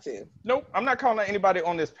to talk to? Nope. I'm not calling out anybody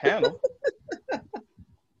on this panel. I'm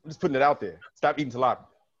just putting it out there. Stop eating tilapia.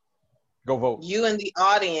 Go vote. You and the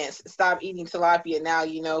audience, stop eating tilapia. Now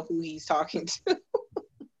you know who he's talking to.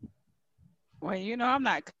 Well, you know, I'm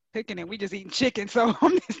not cooking it. We just eating chicken, so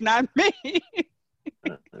it's not me.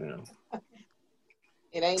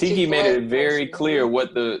 It ain't Tiki made it very clear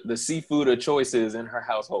what the seafood of choice is in her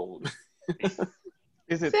household.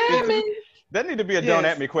 Is it salmon? That need to be a don't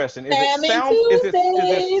at me question. Is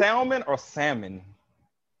it salmon or salmon?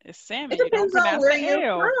 It's salmon. It depends on where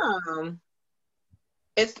you're from.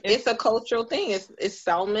 It's a cultural thing. It's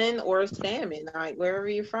salmon or salmon, like wherever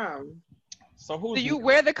you're from. So who do you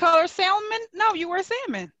wear the color salmon? No, you wear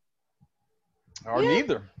salmon. Or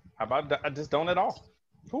neither. How about I just don't at all?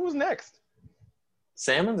 Who's next?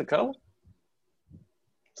 Salmon's a color.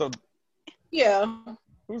 So yeah.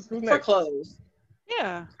 Who's next? For clothes.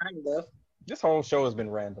 Yeah. Kind of. This whole show has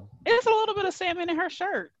been random. It's a little bit of salmon in her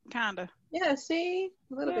shirt, kind of. Yeah, see?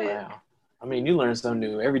 A little bit. Wow. I mean, you learn something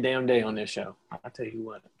new every damn day on this show. I tell you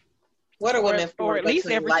what. What are women for? Or at least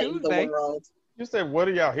every Tuesday. You said, what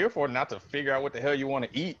are y'all here for? Not to figure out what the hell you want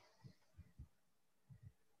to eat.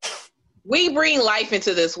 We bring life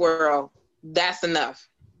into this world. That's enough.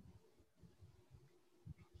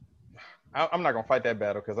 I'm not going to fight that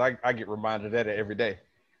battle because I get reminded of that every day.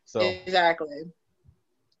 So exactly.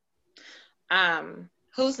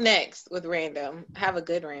 Who's next with random? Have a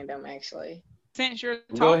good random, actually. Since you're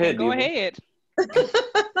talking, go ahead.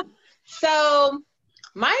 So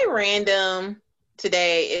my random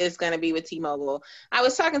today is going to be with T-Mobile. I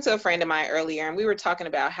was talking to a friend of mine earlier, and we were talking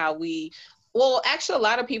about how actually a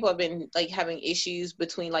lot of people have been like having issues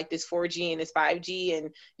between like this 4G and this 5G,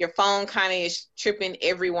 and your phone kind of is tripping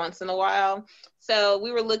every once in a while. So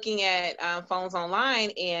we were looking at phones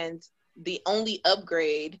online, and the only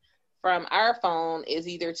upgrade from our phone is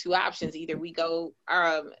either two options. Either we go,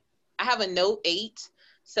 I have a Note 8,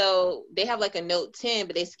 so they have like a Note 10,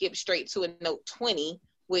 but they skip straight to a Note 20,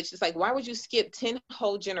 which is like, why would you skip 10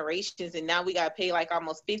 whole generations and now we got to pay like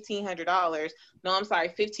almost $1,500? No, I'm sorry,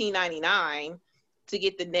 $1,599 to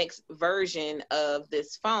get the next version of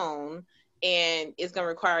this phone. And it's going to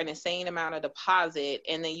require an insane amount of deposit.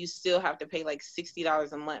 And then you still have to pay like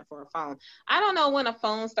 $60 a month for a phone. I don't know when a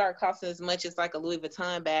phone start costing as much as like a Louis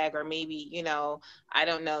Vuitton bag, or maybe, I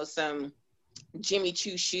don't know, some Jimmy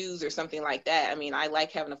Choo shoes or something like that. I mean, I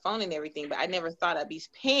like having a phone and everything, but I never thought I'd be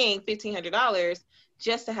paying $1,500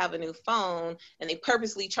 just to have a new phone. And they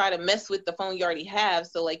purposely try to mess with the phone you already have.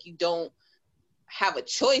 So like you don't have a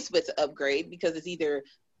choice but to upgrade, because it's either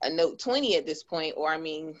a Note 20 at this point, or I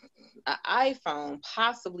mean, an iPhone,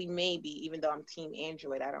 possibly, maybe, even though I'm team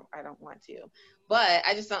Android, I don't want to. But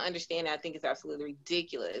I just don't understand it. I think it's absolutely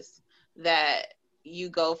ridiculous that you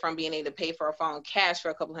go from being able to pay for a phone cash for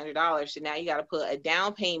a couple $100s to now you got to put a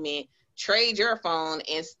down payment, trade your phone,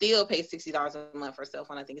 and still pay $60 a month for a cell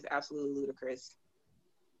phone. I think it's absolutely ludicrous.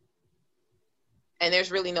 And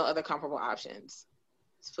there's really no other comparable options.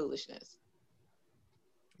 It's foolishness.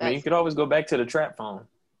 I mean, you could always go back to the trap phone.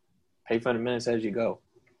 Pay for the minutes as you go.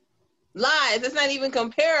 Lies. It's not even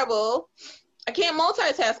comparable. I can't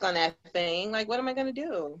multitask on that thing. Like, what am I going to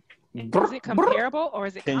do? Is it comparable or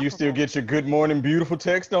is it Can you still get your good morning beautiful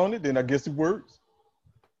text on it? Then I guess it works.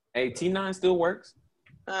 Hey, T9 still works.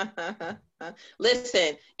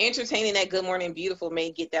 Listen, entertaining that good morning beautiful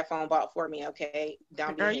may get that phone bought for me, okay?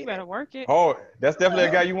 Girl, you better work it. Oh, that's definitely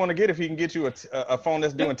a guy you want to get if he can get you a phone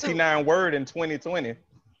that's doing T9 Word in 2020.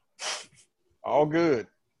 All good.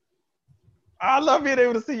 I love being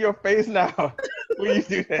able to see your face now when you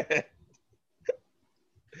do that.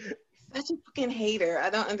 Such a fucking hater.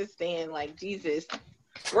 I don't understand. Like, Jesus.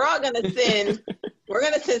 We're all going to send, we're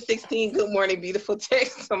going to send 16 good morning beautiful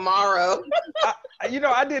texts tomorrow. I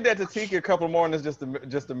did that to Tiki a couple of mornings just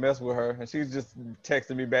to mess with her. And she's just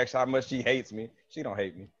texting me back how much she hates me. She don't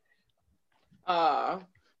hate me. Well,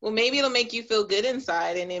 maybe it'll make you feel good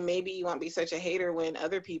inside. And then maybe you won't be such a hater when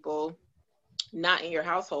other people not in your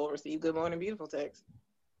household receive good morning beautiful texts.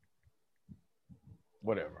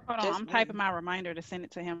 Whatever. Hold on, I'm typing my reminder to send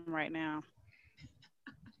it to him right now.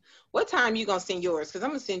 What time you gonna send yours? Because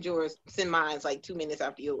I'm gonna send mine like 2 minutes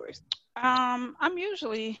after yours. I'm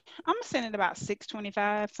gonna send it about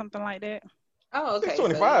 6:25, something like that. Oh, okay.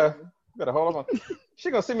 6:25. You better hold on. She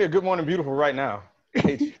gonna send me a good morning beautiful right now.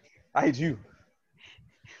 I hate you.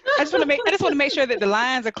 I just want to make sure that the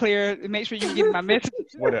lines are clear and make sure you get my message.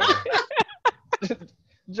 Whatever.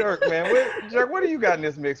 Jerk, man. What do you got in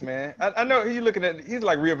this mix, man? I know he's looking at, he's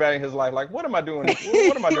like reevaluating his life. Like, what am I doing?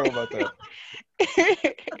 What am I doing about that?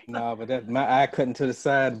 No, but that my eye cutting to the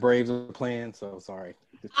side. Braves are playing, so sorry.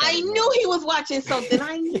 I knew he was watching something.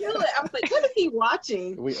 I knew it. I was like, what is he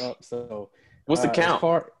watching? We up. So what's the count?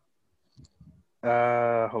 Hold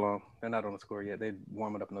on. They're not on the score yet. They're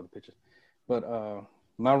warming up another pitcher. But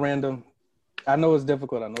my random. I know it's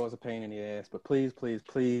difficult. I know it's a pain in the ass, but please, please,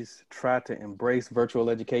 please try to embrace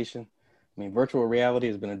virtual education. I mean, virtual reality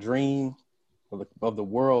has been a dream of the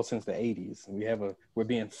world since the 80s. We're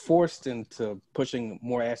being forced into pushing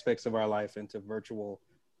more aspects of our life into virtual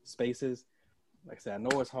spaces. Like I said, I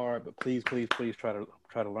know it's hard, but please, please, please try to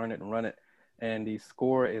learn it and run it. And the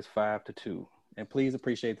score is 5-2. And please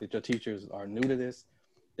appreciate that your teachers are new to this.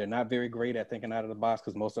 They're not very great at thinking out of the box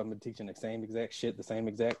because most of them are teaching the same exact shit the same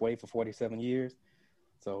exact way for 47 years.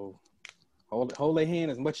 So hold their hand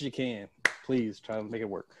as much as you can. Please try to make it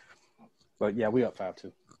work. But yeah, we up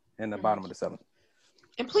 5-2 in the bottom of the 7th.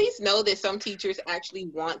 And please know that some teachers actually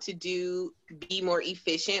want to be more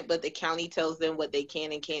efficient, but the county tells them what they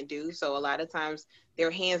can and can't do. So a lot of times their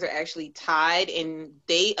hands are actually tied and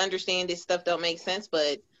they understand this stuff don't make sense,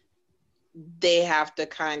 but they have to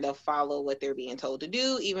kind of follow what they're being told to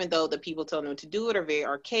do, even though the people telling them to do it are very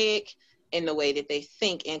archaic in the way that they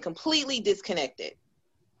think and completely disconnected.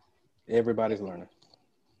 Everybody's learning.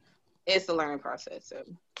 It's a learning process, so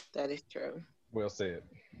that is true. Well said.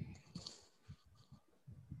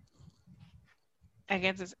 I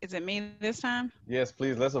guess is it me this time? Yes,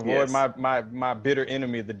 please. Let's avoid my bitter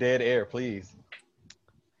enemy, the dead air, please.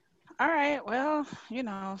 All right. Well,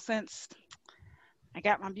 since I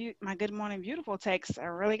got my good morning beautiful text, I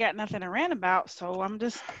really got nothing to rant about, so I'm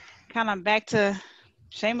just kind of back to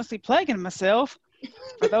shamelessly plugging myself.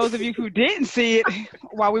 For those of you who didn't see it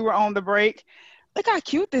while we were on the break, look how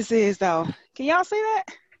cute this is, though. Can y'all see that?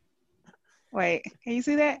 Wait, can you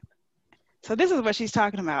see that? So this is what she's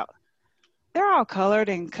talking about. They're all colored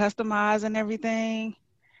and customized and everything.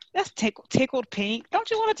 That's tickled pink. Don't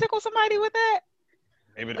you want to tickle somebody with that?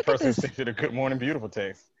 Maybe the person sent you the good morning beautiful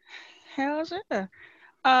text. Hell yeah.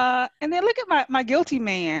 And then look at my guilty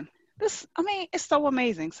man. It's so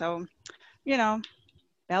amazing. So, Bella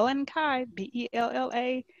and Kai,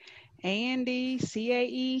 BellaAndCae.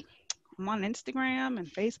 I'm on Instagram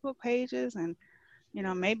and Facebook pages, and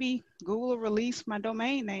maybe Google will release my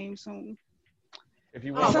domain name soon. If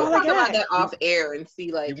you want we'll talk about that off air and see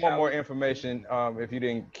you want more information, if you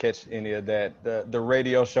didn't catch any of that, the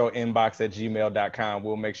radio show inbox@gmail.com.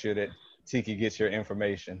 We'll make sure that Tiki gets your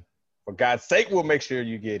information. For God's sake, we'll make sure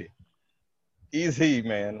you get it. Easy,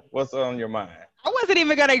 man. What's on your mind? I wasn't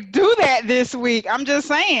even going to do that this week. I'm just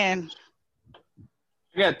saying.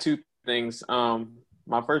 I got two things.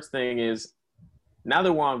 My first thing is, now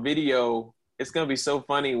that we're on video, it's going to be so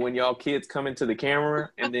funny when y'all kids come into the camera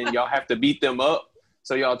and then y'all have to beat them up.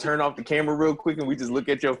 So y'all turn off the camera real quick and we just look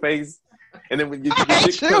at your face. And then when your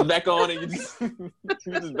dick comes back on and you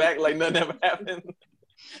just back like nothing ever happened.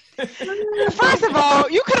 First of all,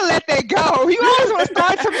 you could have let that go. You always want to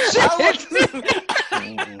start some shit.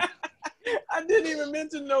 I didn't even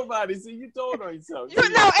mention nobody. See, you told on yourself.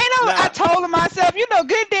 I told him myself. You know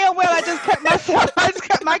good damn well I just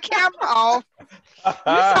cut my camera off. You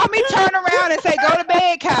saw me turn around and say, "Go to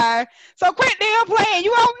bed, Kai." So quit damn playing.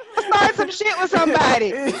 You always start some shit with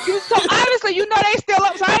somebody. So obviously you know they still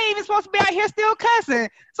up. So I ain't even supposed to be out here still cussing.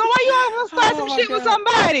 So why you always start some shit with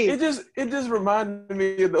somebody? It just reminded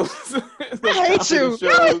me of those I hate you.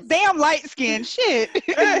 You're damn light skinned shit.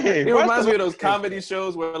 It reminds me of those comedy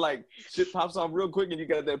shows where like shit pops off real quick and you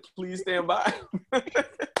got that "please stand by."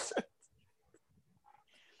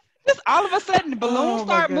 Just all of a sudden, the balloons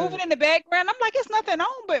start moving in the background. I'm like, it's nothing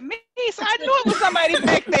on but me. So I knew it was somebody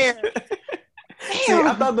back there. Damn. See,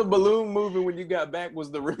 I thought the balloon moving when you got back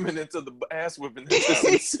was the remnants of the ass whipping that just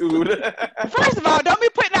ensued. First of all, don't be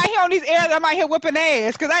putting out here on these airs. I'm out here whipping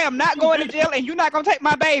ass because I am not going to jail and you're not going to take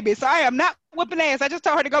my baby. So I am not whipping ass. I just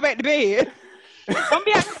told her to go back to bed. Don't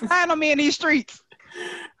be out here lying on me in these streets.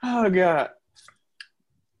 Oh, God.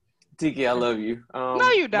 Tiki, I love you.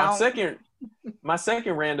 No, you don't. My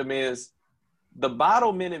second random is the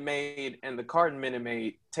bottle Minute Maid and the carton Minute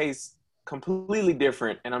Maid taste completely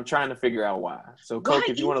different, and I'm trying to figure out why. So, Coke,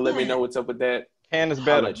 if you want to let me know what's up with that, can is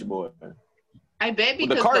better. I'll let you boy. I bet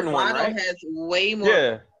because the bottle has way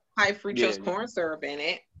more high fructose corn syrup in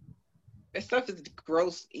it. That stuff is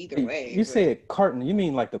gross either way. You said carton. You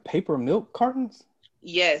mean like the paper milk cartons?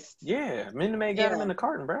 Yes. Yeah, Minute Maid got them in the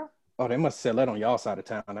carton, bro. Oh, they must sell that on y'all side of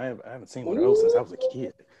town. I haven't seen one of those since I was a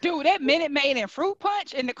kid. Dude, that Minute Maid and fruit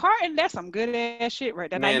punch in the carton, that's some good ass shit right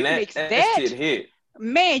there. Man, now, that shit hit.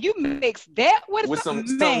 Man, you mix that with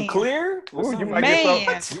something clear? Ooh, you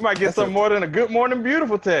might get something more than a Good Morning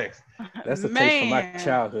Beautiful text. That's the taste from my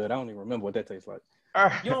childhood. I don't even remember what that tastes like.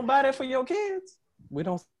 You don't buy that for your kids? We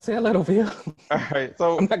don't sell that over here. All right,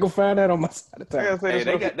 so I'm not gonna find that on my side of town.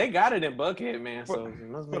 Hey, they got it in Buckhead, man. So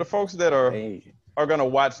for the folks that are gonna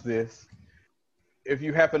watch this, if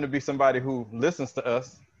you happen to be somebody who listens to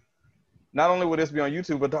us, not only will this be on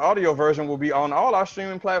YouTube, but the audio version will be on all our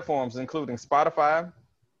streaming platforms, including Spotify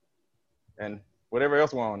and whatever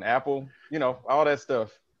else we're on, Apple, all that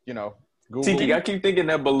stuff, Google. Tiki, I keep thinking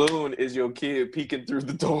that balloon is your kid peeking through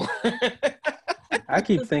the door. I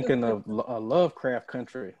keep thinking of Lovecraft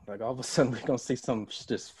Country. Like all of a sudden we're going to see something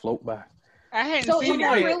just float by. I hadn't seen it.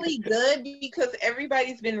 So it's really good because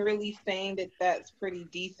everybody's been really saying that that's pretty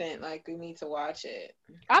decent. Like we need to watch it.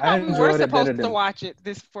 I thought we were supposed to watch it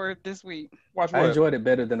this week. Watch what? I enjoyed it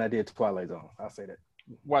better than I did Twilight Zone. I'll say that.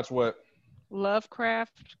 Watch what?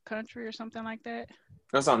 Lovecraft Country or something like that.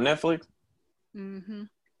 That's on Netflix? Mm-hmm.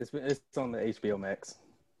 It's on the HBO Max.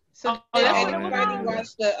 So did anybody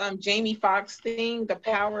watch the Jamie Foxx thing, The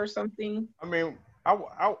Power or something? I mean, I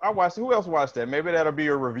watched. Who else watched that? Maybe that'll be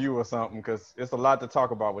a review or something because it's a lot to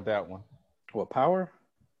talk about with that one. What, Power?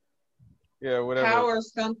 Yeah, whatever. Power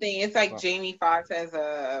something. It's like Jamie Foxx as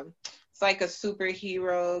it's like a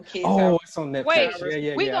superhero kid. Oh, it's on Netflix.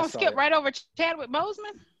 Wait, we gonna skip right over Chadwick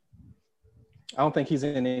Boseman? I don't think he's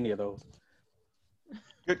in any of those.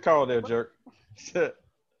 Good call there, jerk.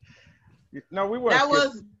 No, we weren't. That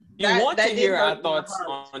was. You want to hear our thoughts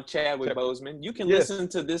on Chadwick Boseman? You can listen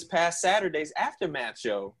to this past Saturday's Aftermath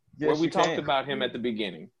show where we talked about him at the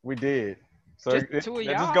beginning. We did. So that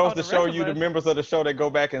just goes to show you the members of the show that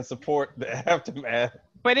go back and support the Aftermath.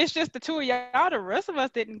 But it's just the two of y'all. The rest of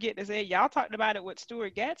us didn't get to say. Y'all talked about it with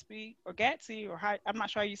Stuart Gatsby or Gatsby or how, I'm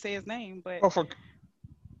not sure how you say his name, but the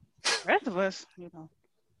rest of us,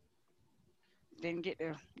 didn't get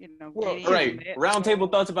to, right.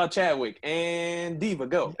 Roundtable thoughts about Chadwick and Diva,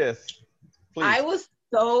 go. Yes, please. I was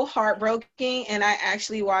so heartbroken, and I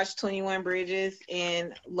actually watched 21 Bridges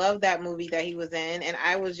and loved that movie that he was in, and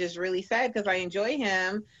I was just really sad because I enjoy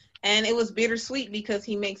him, and it was bittersweet because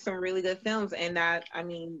he makes some really good films, and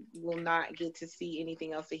will not get to see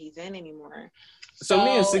anything else that he's in anymore. So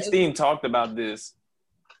me and 16 talked about this.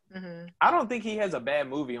 Mm-hmm. I don't think he has a bad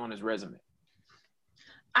movie on his resume.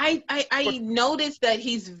 I noticed that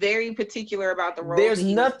he's very particular about the role. There's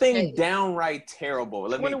nothing downright terrible.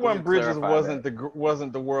 21 Bridges wasn't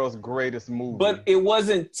the world's greatest movie, but it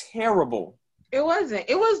wasn't terrible. It wasn't.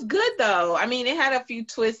 It was good though. I mean, it had a few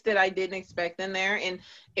twists that I didn't expect in there, and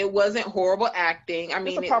it wasn't horrible acting. I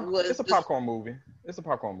mean, it's a popcorn movie. It's a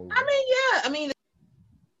popcorn movie. I mean, yeah. I mean,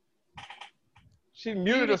 she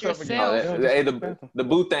muted herself again. Hey, the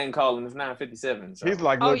boo thing calling is 9:57. So. He's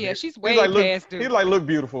like, oh yeah, she's way past due. He's like, look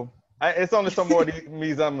beautiful. It's only some more of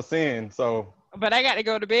these I'm seeing. So. But I got to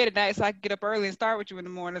go to bed at night so I can get up early and start with you in the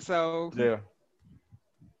morning. So. Yeah.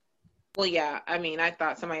 Well, yeah. I mean, I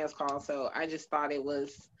thought somebody else called, so I just thought it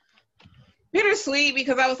was bittersweet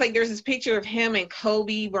because I was like, there's this picture of him and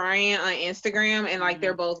Kobe Bryant on Instagram, and like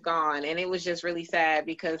they're both gone, and it was just really sad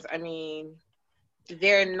because I mean,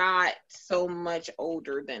 they're not so much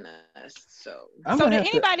older than us. So did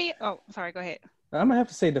anybody? Oh, sorry. Go ahead. I'm gonna have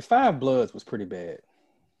to say the Five Bloods was pretty bad.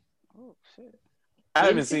 Oh shit! I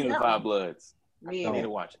haven't seen the Five Bloods. I need to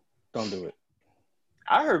watch it. Don't do it.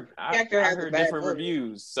 I heard different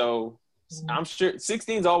reviews, so I'm sure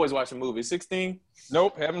 16's always watching movies. 16?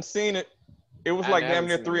 Nope, haven't seen it. It was like damn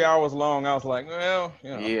near 3 hours long. I was like, well, you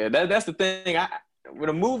know. Yeah, that's the thing. With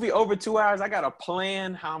a movie over 2 hours, I got to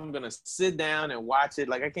plan how I'm going to sit down and watch it.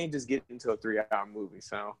 Like, I can't just get into a 3-hour movie,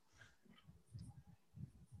 so.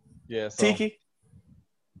 Yeah, so. Tiki?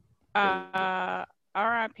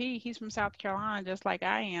 R.I.P. He's from South Carolina, just like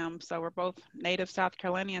I am. So we're both native South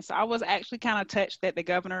Carolinians. So I was actually kind of touched that the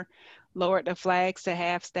governor lowered the flags to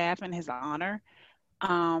half staff in his honor.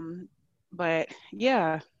 But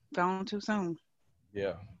yeah, gone too soon.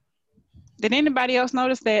 Yeah. Did anybody else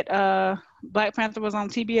notice that Black Panther was on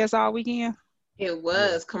TBS all weekend? It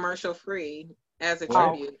was commercial free as a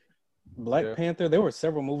tribute. Black Panther, there were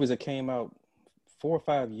several movies that came out 4 or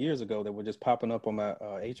 5 years ago that were just popping up on my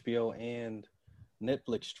HBO and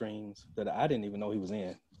Netflix streams that I didn't even know he was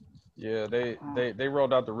in. Yeah, they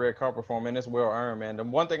rolled out the red carpet for him, and it's well earned, man. The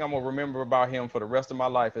one thing I'm gonna remember about him for the rest of my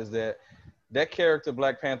life is that character,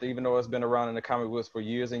 Black Panther, even though it's been around in the comic books for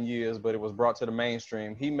years and years, but it was brought to the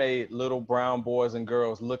mainstream, he made little brown boys and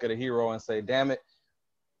girls look at a hero and say, damn it,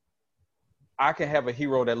 I can have a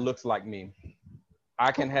hero that looks like me.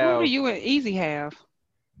 I can have... Who do you and Easy have?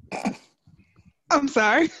 I'm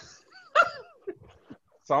sorry.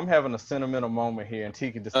 So I'm having a sentimental moment here, and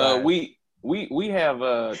Tiki decides. We have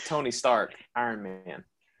Tony Stark, Iron Man.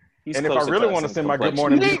 He's and if I really want to send my good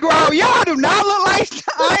morning, Negro, y'all do not look like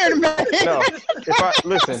Iron Man. No, if I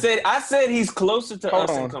listen, I said he's closer to us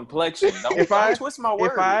in complexion. Don't twist my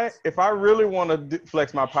words. If I really want to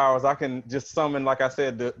flex my powers, I can just summon, like I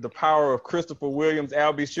said, the power of Christopher Williams,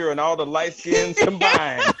 Albie Sure, and all the light skins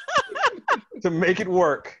combined to make it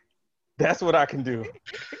work. That's what I can do.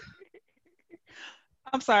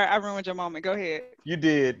 I'm sorry, I ruined your moment. Go ahead. You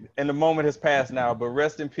did, and the moment has passed now. But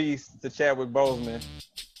rest in peace to Chadwick Boseman.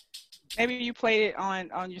 Maybe you played it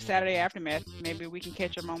on your Saturday Aftermath. Maybe we can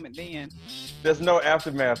catch your moment then. There's no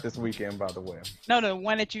Aftermath this weekend, by the way. No, the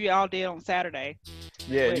one that you all did on Saturday.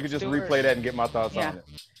 Yeah, you can just replay that and get my thoughts on it.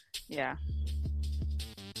 Yeah.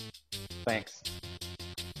 Thanks.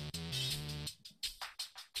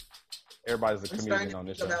 Everybody's a comedian on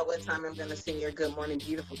this show. About what time I'm going to send your Good Morning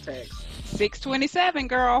Beautiful text. 6:27,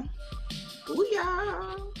 girl.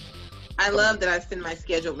 Booyah. I love that I send my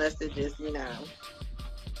scheduled messages, you know.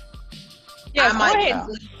 Yeah, I might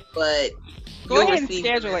sleep, but go ahead and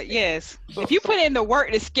schedule it. Yes. If you put in the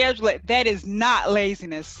work to schedule it, that is not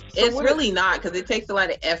laziness. It's really not, because it takes a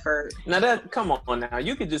lot of effort. Now come on now.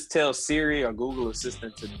 You could just tell Siri or Google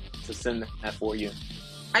Assistant to send that for you.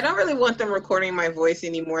 I don't really want them recording my voice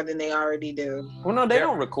any more than they already do. Well, no, they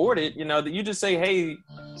don't record it. You know, you just say, "Hey,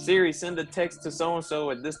 Siri, send a text to so and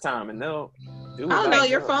so at this time," and they'll do it. Oh no,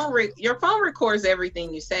 your phone records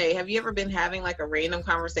everything you say. Have you ever been having like a random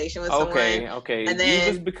conversation with someone? Okay. And then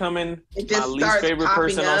you just becoming my least favorite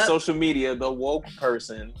person on social media, the woke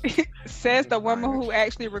person. Says the woman who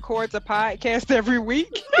actually records a podcast every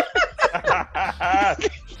week.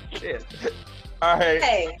 All right.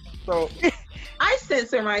 Hey. So. I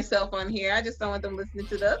censor myself on here. I just don't want them listening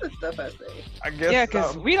to the other stuff I say. I guess. Yeah,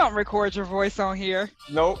 because we don't record your voice on here.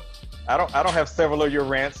 Nope. I don't have several of your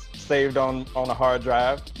rants saved on a hard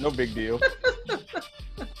drive. No big deal.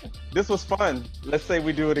 This was fun. Let's say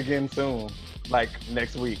we do it again soon, like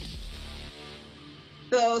next week.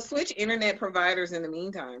 So switch internet providers in the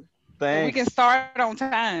meantime. Thanks. We can start on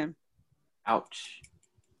time. Ouch.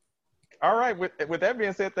 All right. With that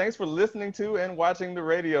being said, thanks for listening to and watching the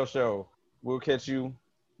radio show. We'll catch you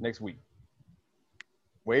next week.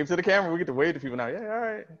 Wave to the camera. We get to wave to people now. Yeah, all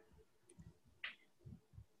right.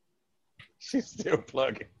 She's still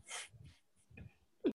plugging.